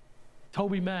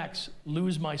Toby Mac's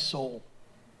 "Lose My Soul."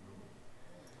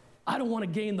 I don't want to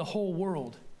gain the whole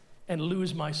world and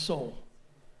lose my soul.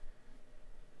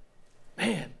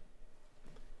 Man,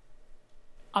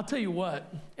 I'll tell you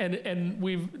what, and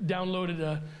we've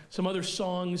downloaded some other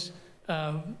songs,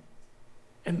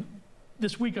 and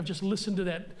this week I've just listened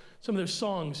to some of those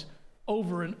songs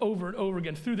over and over and over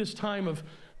again through this time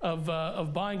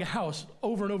of buying a house,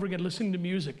 over and over again listening to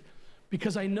music,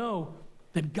 because I know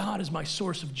that God is my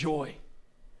source of joy.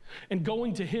 And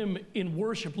going to him in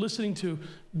worship, listening to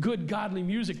good, godly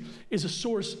music is a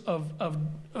source of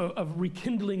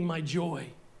rekindling my joy.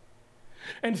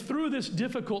 And through this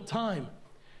difficult time,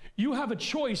 you have a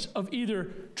choice of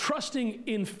either trusting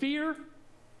in fear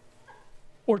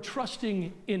or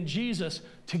trusting in Jesus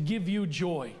to give you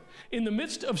joy. In the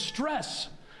midst of stress,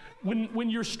 when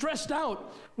you're stressed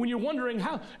out, when you're wondering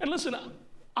how, and listen,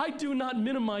 I do not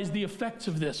minimize the effects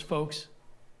of this, folks.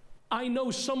 I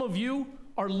know some of you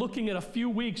are looking at a few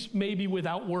weeks maybe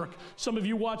without work. Some of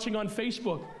you watching on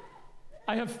Facebook.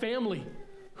 I have family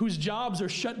whose jobs are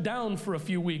shut down for a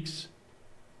few weeks.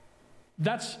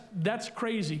 That's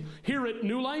crazy. Here at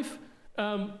New Life,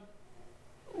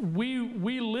 we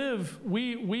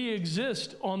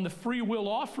exist on the free will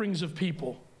offerings of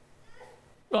people.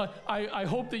 I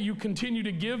hope that you continue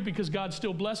to give because God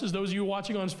still blesses. Those of you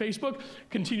watching on Facebook,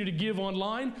 continue to give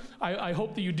online. I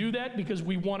hope that you do that because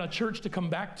we want a church to come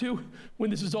back to when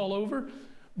this is all over.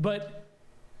 But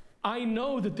I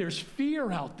know that there's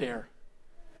fear out there.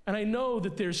 And I know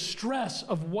that there's stress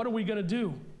of what are we going to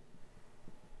do?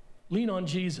 Lean on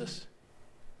Jesus.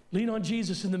 Lean on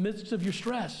Jesus in the midst of your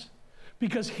stress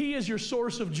because he is your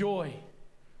source of joy.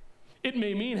 It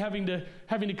may mean having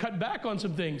to cut back on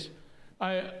some things.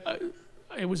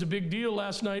 It was a big deal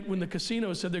last night when the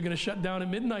casino said they're going to shut down at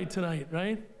midnight tonight,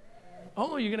 right?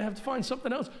 Oh, you're going to have to find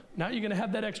something else. Now you're going to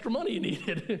have that extra money you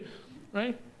needed,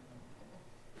 right?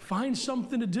 Find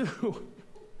something to do.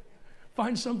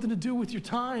 Find something to do with your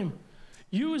time.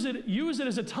 Use it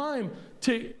as a time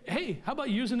to, hey, how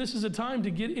about using this as a time to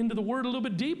get into the Word a little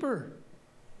bit deeper?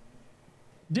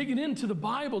 Digging into the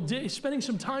Bible, spending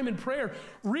some time in prayer,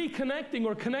 reconnecting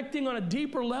or connecting on a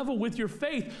deeper level with your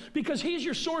faith because he's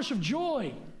your source of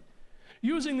joy.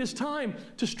 Using this time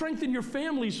to strengthen your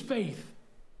family's faith.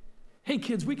 Hey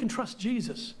kids, we can trust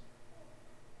Jesus.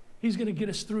 He's going to get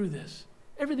us through this.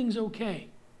 Everything's okay.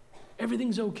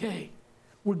 Everything's okay.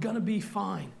 We're going to be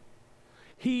fine.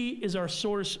 He is our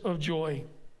source of joy.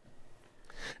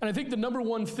 And I think the number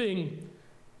one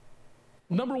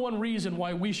reason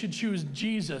why we should choose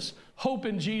Jesus, hope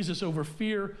in Jesus over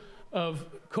fear of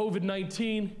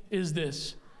COVID-19 is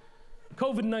this.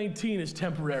 COVID-19 is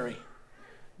temporary.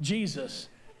 Jesus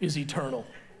is eternal.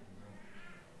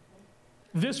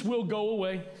 This will go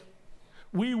away.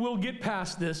 We will get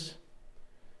past this.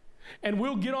 And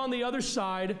we'll get on the other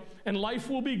side and life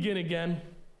will begin again.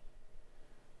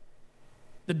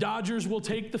 The Dodgers will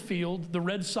take the field. The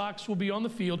Red Sox will be on the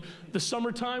field. The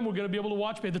summertime, we're going to be able to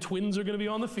watch. The Twins are going to be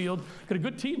on the field. Got a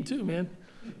good team, too, man.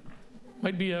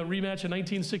 Might be a rematch of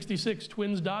 1966,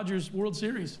 Twins-Dodgers World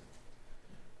Series.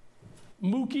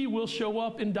 Mookie will show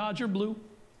up in Dodger blue.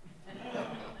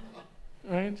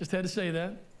 All right, just had to say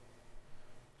that.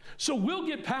 So we'll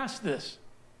get past this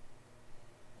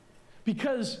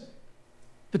because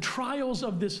the trials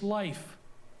of this life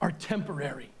are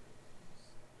temporary.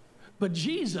 But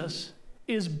Jesus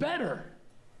is better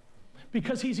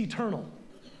because he's eternal.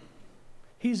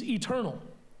 He's eternal.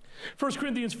 1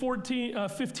 Corinthians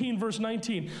 15, verse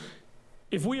 19.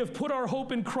 If we have put our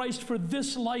hope in Christ for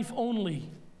this life only,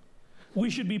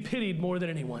 we should be pitied more than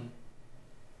anyone.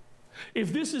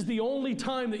 If this is the only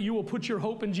time that you will put your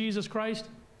hope in Jesus Christ,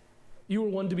 you are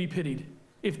one to be pitied.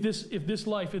 If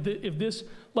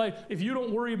you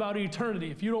don't worry about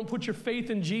eternity, if you don't put your faith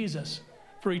in Jesus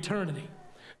for eternity.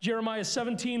 Jeremiah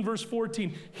 17, verse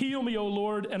 14, heal me, O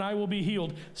Lord, and I will be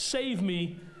healed. Save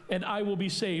me, and I will be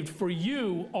saved, for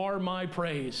you are my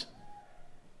praise.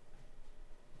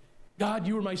 God,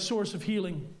 you are my source of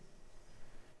healing.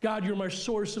 God, you're my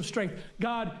source of strength.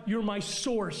 God, you're my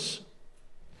source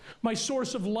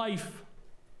of life,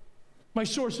 my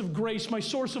source of grace, my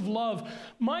source of love,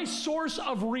 my source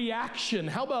of reaction.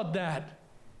 How about that?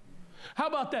 How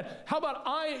about that? How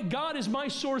about God is my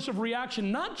source of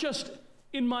reaction, not just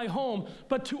in my home,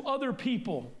 but to other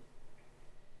people.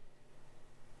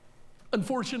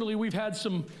 Unfortunately, we've had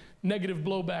some negative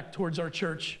blowback towards our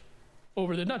church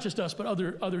over there, not just us, but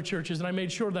other churches. And I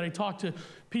made sure that I talked to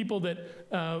people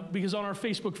that, because on our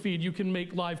Facebook feed, you can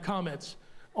make live comments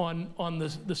on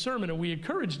the sermon, and we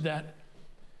encouraged that.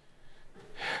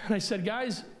 And I said,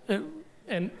 guys,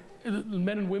 and the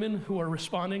men and women who are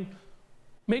responding,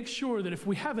 make sure that if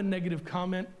we have a negative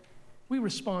comment, we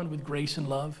respond with grace and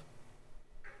love.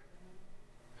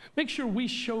 Make sure we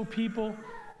show people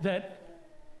that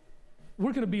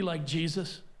we're going to be like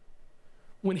Jesus.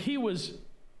 When he was,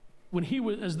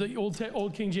 as the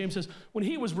old King James says, when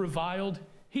he was reviled,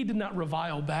 he did not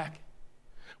revile back.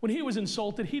 When he was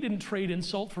insulted, he didn't trade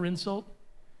insult for insult.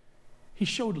 He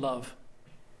showed love.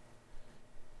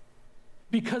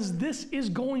 Because this is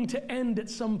going to end at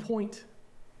some point.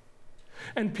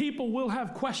 And people will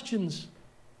have questions.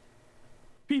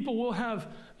 People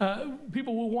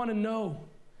will want to know.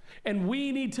 And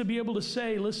we need to be able to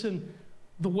say, listen,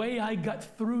 the way I got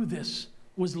through this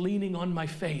was leaning on my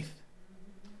faith.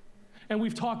 And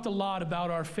we've talked a lot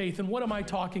about our faith. And what am I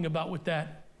talking about with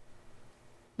that?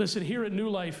 Listen, here at New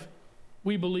Life,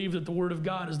 we believe that the Word of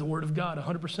God is the Word of God,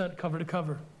 100% cover to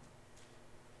cover.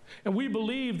 And we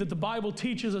believe that the Bible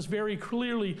teaches us very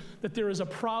clearly that there is a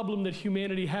problem that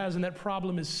humanity has, and that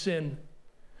problem is sin.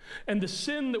 And the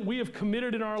sin that we have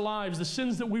committed in our lives, the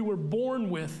sins that we were born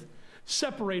with,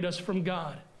 separate us from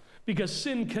God, because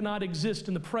sin cannot exist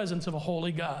in the presence of a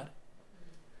holy God.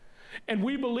 And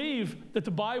we believe that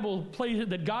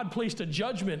that God placed a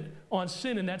judgment on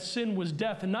sin, and that sin was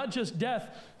death, and not just death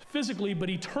physically, but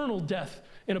eternal death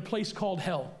in a place called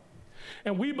hell.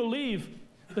 And we believe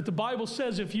that the Bible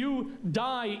says if you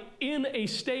die in a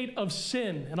state of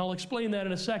sin, and I'll explain that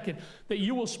in a second, that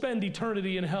you will spend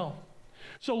eternity in hell.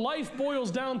 So life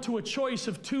boils down to a choice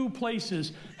of two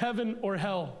places, heaven or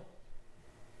hell.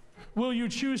 Will you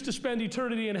choose to spend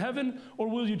eternity in heaven, or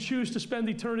will you choose to spend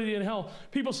eternity in hell?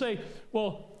 People say,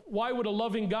 well, why would a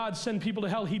loving God send people to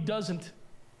hell? He doesn't.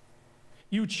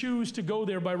 You choose to go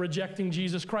there by rejecting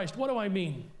Jesus Christ. What do I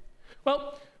mean?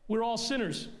 Well, we're all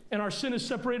sinners, and our sin has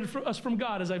separated us from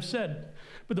God, as I've said.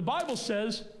 But the Bible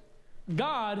says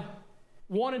God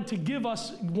wanted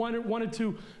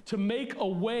to make a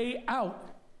way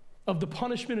out of the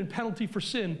punishment and penalty for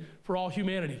sin for all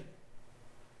humanity.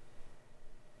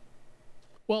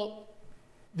 Well,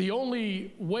 the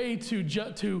only way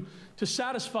to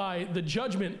satisfy the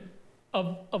judgment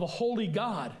of a holy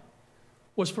God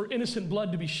was for innocent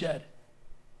blood to be shed.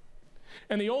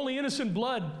 And the only innocent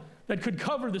blood that could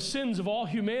cover the sins of all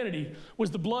humanity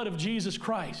was the blood of Jesus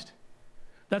Christ.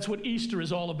 That's what Easter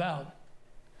is all about.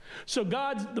 So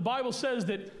the Bible says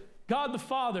that God the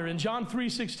Father, in John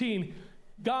 3:16,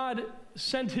 God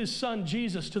sent his son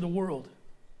Jesus to the world.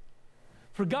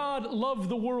 For God loved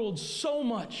the world so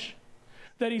much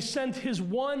that he sent his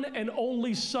one and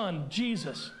only Son,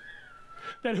 Jesus,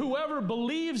 that whoever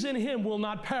believes in him will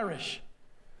not perish,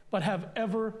 but have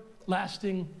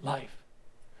everlasting life.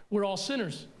 We're all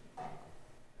sinners.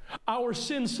 Our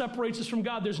sin separates us from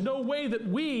God. There's no way that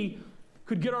we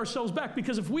could get ourselves back,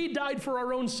 because if we died for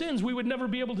our own sins, we would never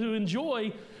be able to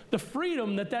enjoy the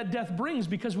freedom that death brings,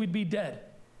 because we'd be dead.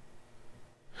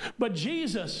 But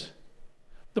Jesus,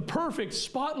 the perfect,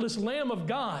 spotless Lamb of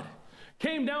God,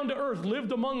 came down to earth,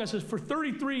 lived among us for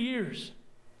 33 years,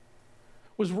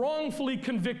 was wrongfully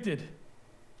convicted,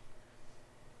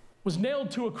 was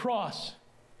nailed to a cross,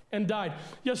 and died.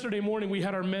 Yesterday morning, we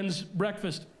had our men's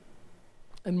breakfast,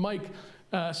 and Mike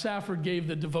Safford gave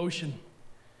the devotion.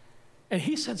 And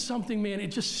he said something, man, it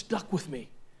just stuck with me.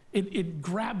 It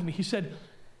grabbed me. He said,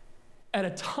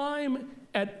 at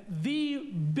the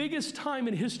biggest time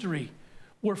in history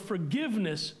where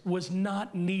forgiveness was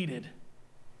not needed,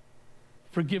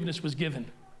 forgiveness was given.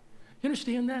 You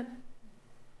understand that?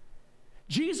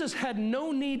 Jesus had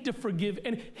no need to forgive,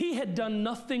 and he had done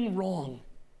nothing wrong.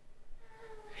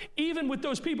 Even with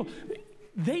those people,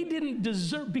 they didn't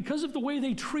deserve, because of the way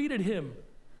they treated him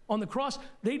on the cross,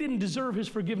 they didn't deserve his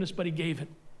forgiveness, but he gave it.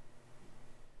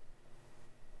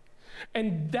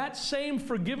 And that same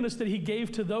forgiveness that he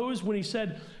gave to those when he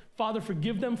said, Father,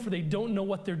 forgive them for they don't know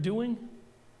what they're doing,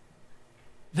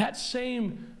 that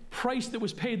same price that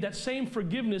was paid, that same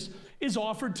forgiveness is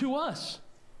offered to us.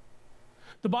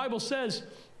 The Bible says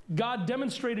God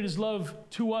demonstrated his love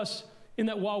to us in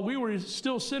that while we were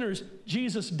still sinners,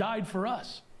 Jesus died for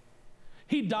us.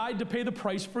 He died to pay the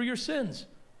price for your sins.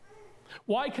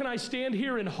 Why can I stand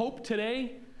here in hope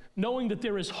today, knowing that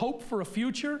there is hope for a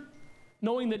future?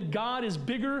 Knowing that God is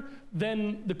bigger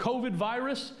than the COVID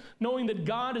virus, knowing that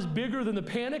God is bigger than the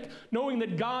panic, knowing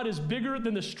that God is bigger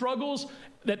than the struggles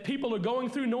that people are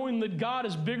going through, knowing that God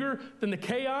is bigger than the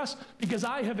chaos, because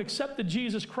I have accepted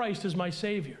Jesus Christ as my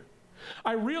Savior.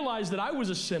 I realized that I was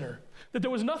a sinner, that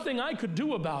there was nothing I could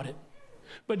do about it.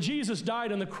 But Jesus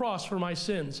died on the cross for my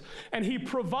sins, and he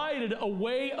provided a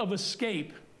way of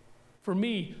escape for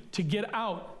me to get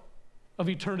out of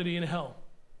eternity in hell.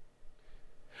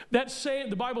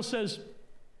 The Bible says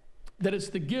that it's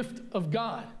the gift of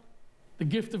God. The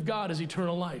gift of God is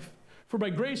eternal life. For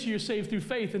by grace you're saved through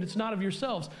faith, and it's not of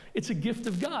yourselves. It's a gift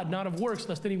of God, not of works,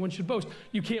 lest anyone should boast.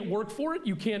 You can't work for it.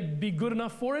 You can't be good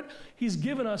enough for it. He's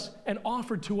given us and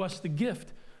offered to us the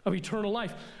gift of eternal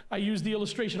life. I use the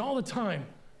illustration all the time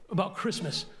about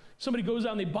Christmas. Somebody goes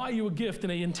out and they buy you a gift,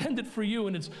 and they intend it for you,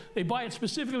 and they buy it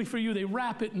specifically for you. They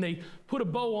wrap it, and they put a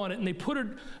bow on it, and they put it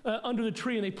under the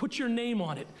tree, and they put your name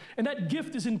on it. And that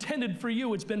gift is intended for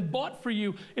you. It's been bought for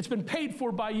you. It's been paid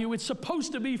for by you. It's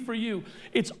supposed to be for you.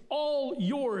 It's all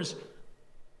yours.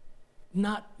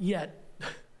 Not yet.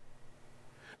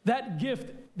 That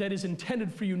gift that is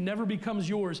intended for you never becomes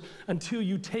yours until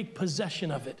you take possession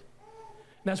of it.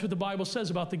 And that's what the Bible says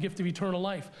about the gift of eternal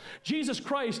life. Jesus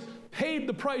Christ paid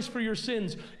the price for your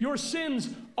sins. Your sins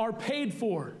are paid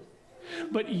for.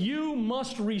 But you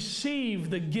must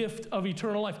receive the gift of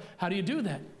eternal life. How do you do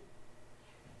that?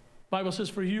 The Bible says,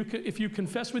 for you, if you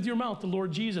confess with your mouth the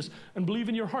Lord Jesus and believe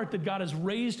in your heart that God has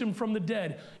raised him from the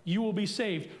dead, you will be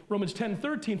saved. Romans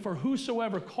 10:13, for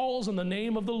whosoever calls on the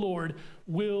name of the Lord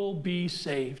will be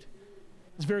saved.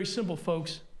 It's very simple,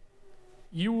 folks.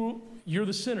 You're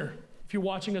the sinner. If you're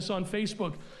watching us on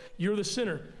Facebook, you're the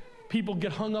sinner. People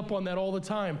get hung up on that all the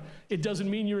time. It doesn't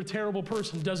mean you're a terrible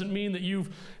person. It doesn't mean that you're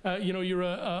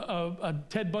a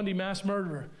Ted Bundy mass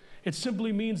murderer. It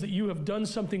simply means that you have done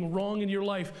something wrong in your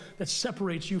life that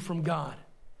separates you from God.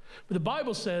 But the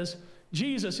Bible says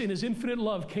Jesus, in his infinite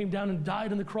love, came down and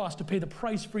died on the cross to pay the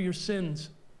price for your sins.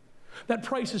 That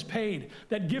price is paid.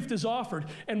 That gift is offered.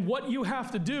 And what you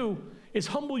have to do is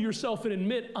humble yourself and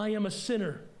admit, I am a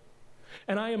sinner.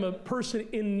 And I am a person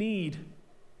in need.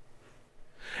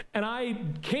 And I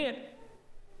can't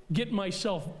get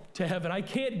myself to heaven. I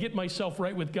can't get myself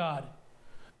right with God.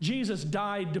 Jesus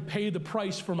died to pay the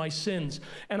price for my sins,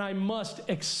 and I must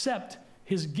accept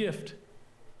his gift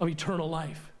of eternal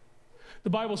life. The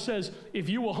Bible says, if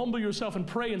you will humble yourself and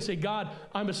pray and say, God,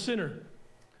 I'm a sinner.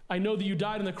 I know that you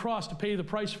died on the cross to pay the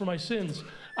price for my sins.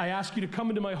 I ask you to come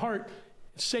into my heart,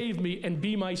 save me, and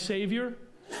be my Savior.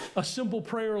 A simple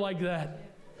prayer like that,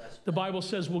 the Bible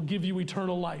says, will give you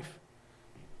eternal life.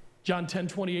 John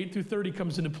 10:28-30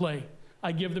 comes into play.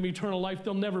 I give them eternal life,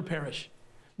 they'll never perish.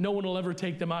 No one will ever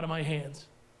take them out of my hands.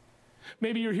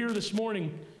 Maybe you're here this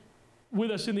morning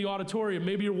with us in the auditorium.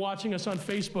 Maybe you're watching us on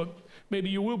Facebook. Maybe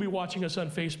you will be watching us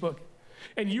on Facebook.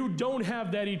 And you don't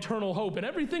have that eternal hope. And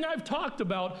everything I've talked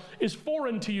about is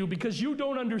foreign to you because you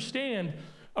don't understand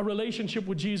a relationship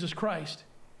with Jesus Christ.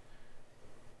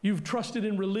 You've trusted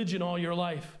in religion all your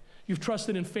life. You've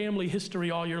trusted in family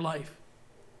history all your life.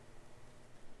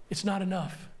 It's not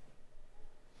enough.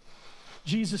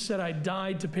 Jesus said, I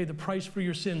died to pay the price for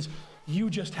your sins. You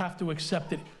just have to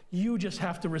accept it. You just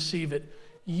have to receive it.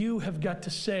 You have got to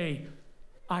say,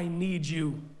 I need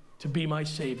you to be my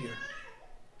Savior.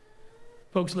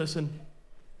 Folks, listen.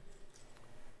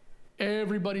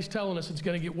 Everybody's telling us it's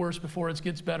going to get worse before it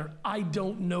gets better. I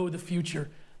don't know the future.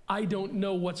 I don't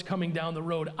know what's coming down the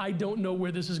road. I don't know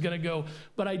where this is going to go.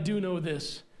 But I do know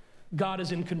this. God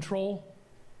is in control.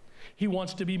 He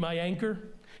wants to be my anchor.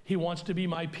 He wants to be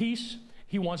my peace.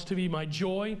 He wants to be my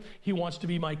joy. He wants to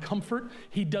be my comfort.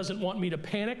 He doesn't want me to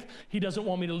panic. He doesn't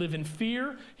want me to live in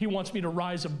fear. He wants me to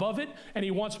rise above it, and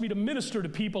he wants me to minister to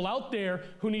people out there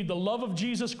who need the love of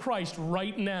Jesus Christ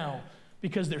right now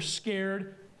because they're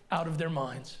scared out of their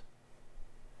minds.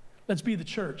 Let's be the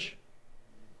church.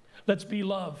 Let's be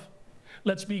love.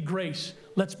 Let's be grace.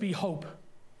 Let's be hope.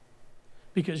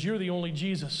 Because you're the only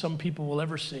Jesus some people will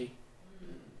ever see.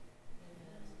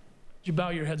 Would you bow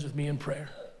your heads with me in prayer?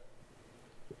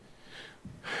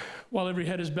 While every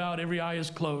head is bowed, every eye is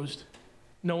closed,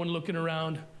 no one looking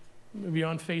around, maybe you're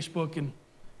on Facebook and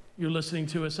you're listening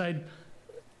to us, I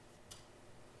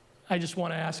just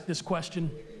want to ask this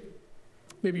question.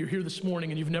 Maybe you're here this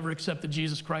morning and you've never accepted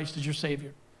Jesus Christ as your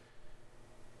Savior.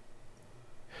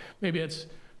 Maybe it's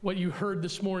what you heard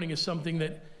this morning is something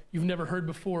that you've never heard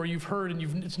before. You've heard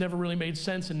and it's never really made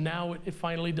sense, and now it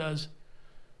finally does.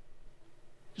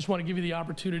 Just want to give you the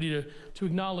opportunity to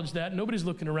acknowledge that. Nobody's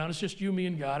looking around. It's just you, me,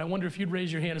 and God. I wonder if you'd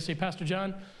raise your hand and say, Pastor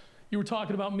John, you were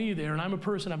talking about me there, and I'm a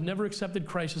person, I've never accepted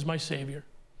Christ as my Savior.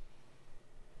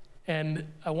 And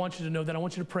I want you to know that. I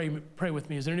want you to pray with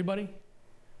me. Is there anybody?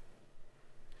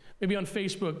 Maybe on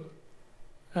Facebook,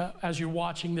 as you're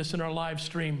watching this in our live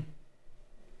stream,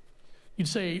 you'd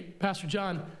say, Pastor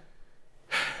John,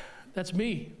 that's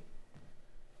me.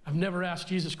 I've never asked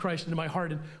Jesus Christ into my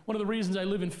heart. And one of the reasons I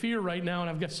live in fear right now and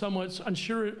I've got somewhat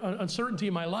uncertainty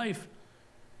in my life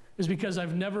is because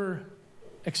I've never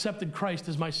accepted Christ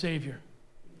as my Savior.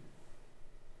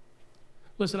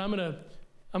 Listen, I'm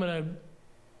gonna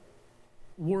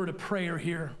word a prayer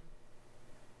here.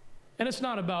 And it's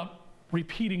not about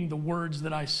repeating the words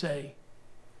that I say.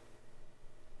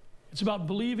 It's about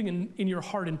believing in your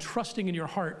heart and trusting in your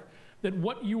heart that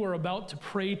what you are about to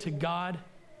pray to God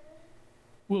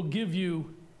will give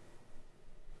you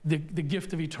the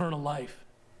gift of eternal life.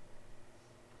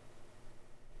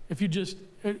 If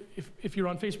you're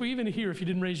on Facebook, even here, if you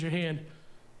didn't raise your hand,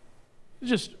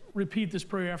 just repeat this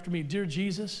prayer after me. Dear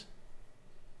Jesus,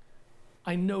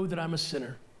 I know that I'm a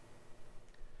sinner.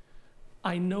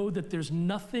 I know that there's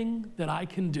nothing that I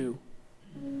can do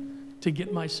to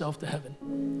get myself to heaven.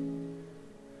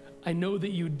 I know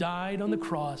that you died on the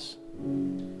cross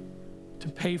to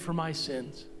pay for my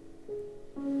sins.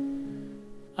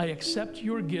 I accept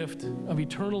your gift of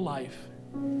eternal life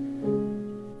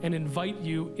and invite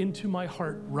you into my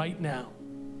heart right now.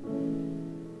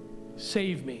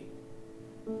 Save me.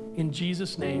 In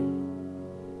Jesus'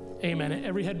 name, amen.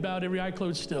 Every head bowed, every eye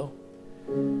closed still.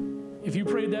 If you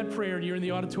prayed that prayer and you're in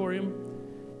the auditorium,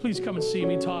 please come and see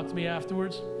me, talk to me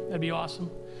afterwards. That'd be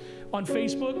awesome. On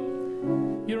Facebook,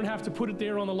 you don't have to put it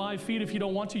there on the live feed if you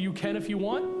don't want to. You can if you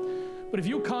want. But if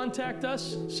you contact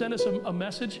us, send us a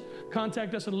message,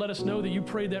 contact us and let us know that you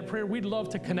prayed that prayer. We'd love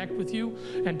to connect with you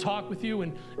and talk with you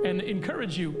and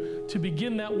encourage you to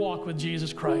begin that walk with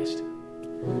Jesus Christ.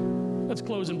 Let's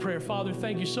close in prayer. Father,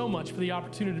 thank you so much for the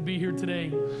opportunity to be here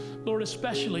today. Lord,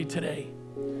 especially today,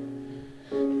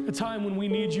 a time when we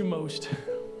need you most.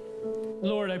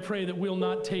 Lord, I pray that we'll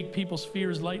not take people's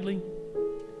fears lightly,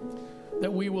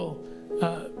 that we will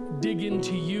dig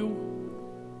into you,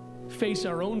 face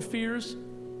our own fears,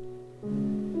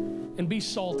 and be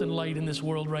salt and light in this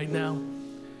world right now.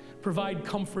 Provide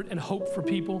comfort and hope for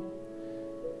people.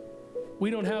 We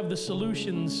don't have the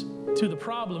solutions to the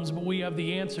problems, but we have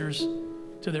the answers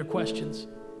to their questions.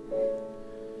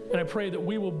 And I pray that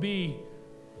we will be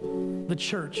the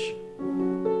church.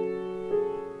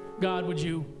 God, would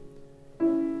you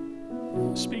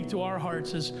speak to our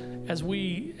hearts as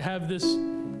we have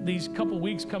these couple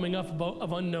weeks coming up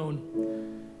of unknown.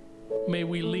 May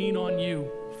we lean on you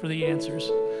for the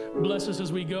answers. Bless us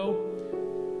as we go.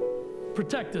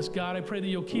 Protect us, God. I pray that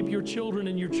you'll keep your children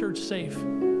and your church safe.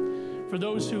 For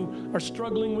those who are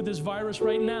struggling with this virus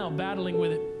right now, battling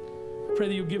with it, I pray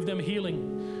that you'll give them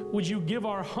healing. Would you give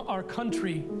our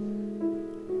country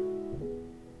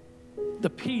the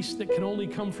peace that can only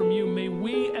come from you? May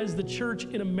we as the church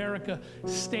in America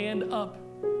stand up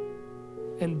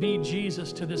and be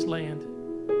Jesus to this land.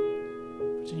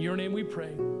 It's in your name we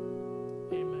pray.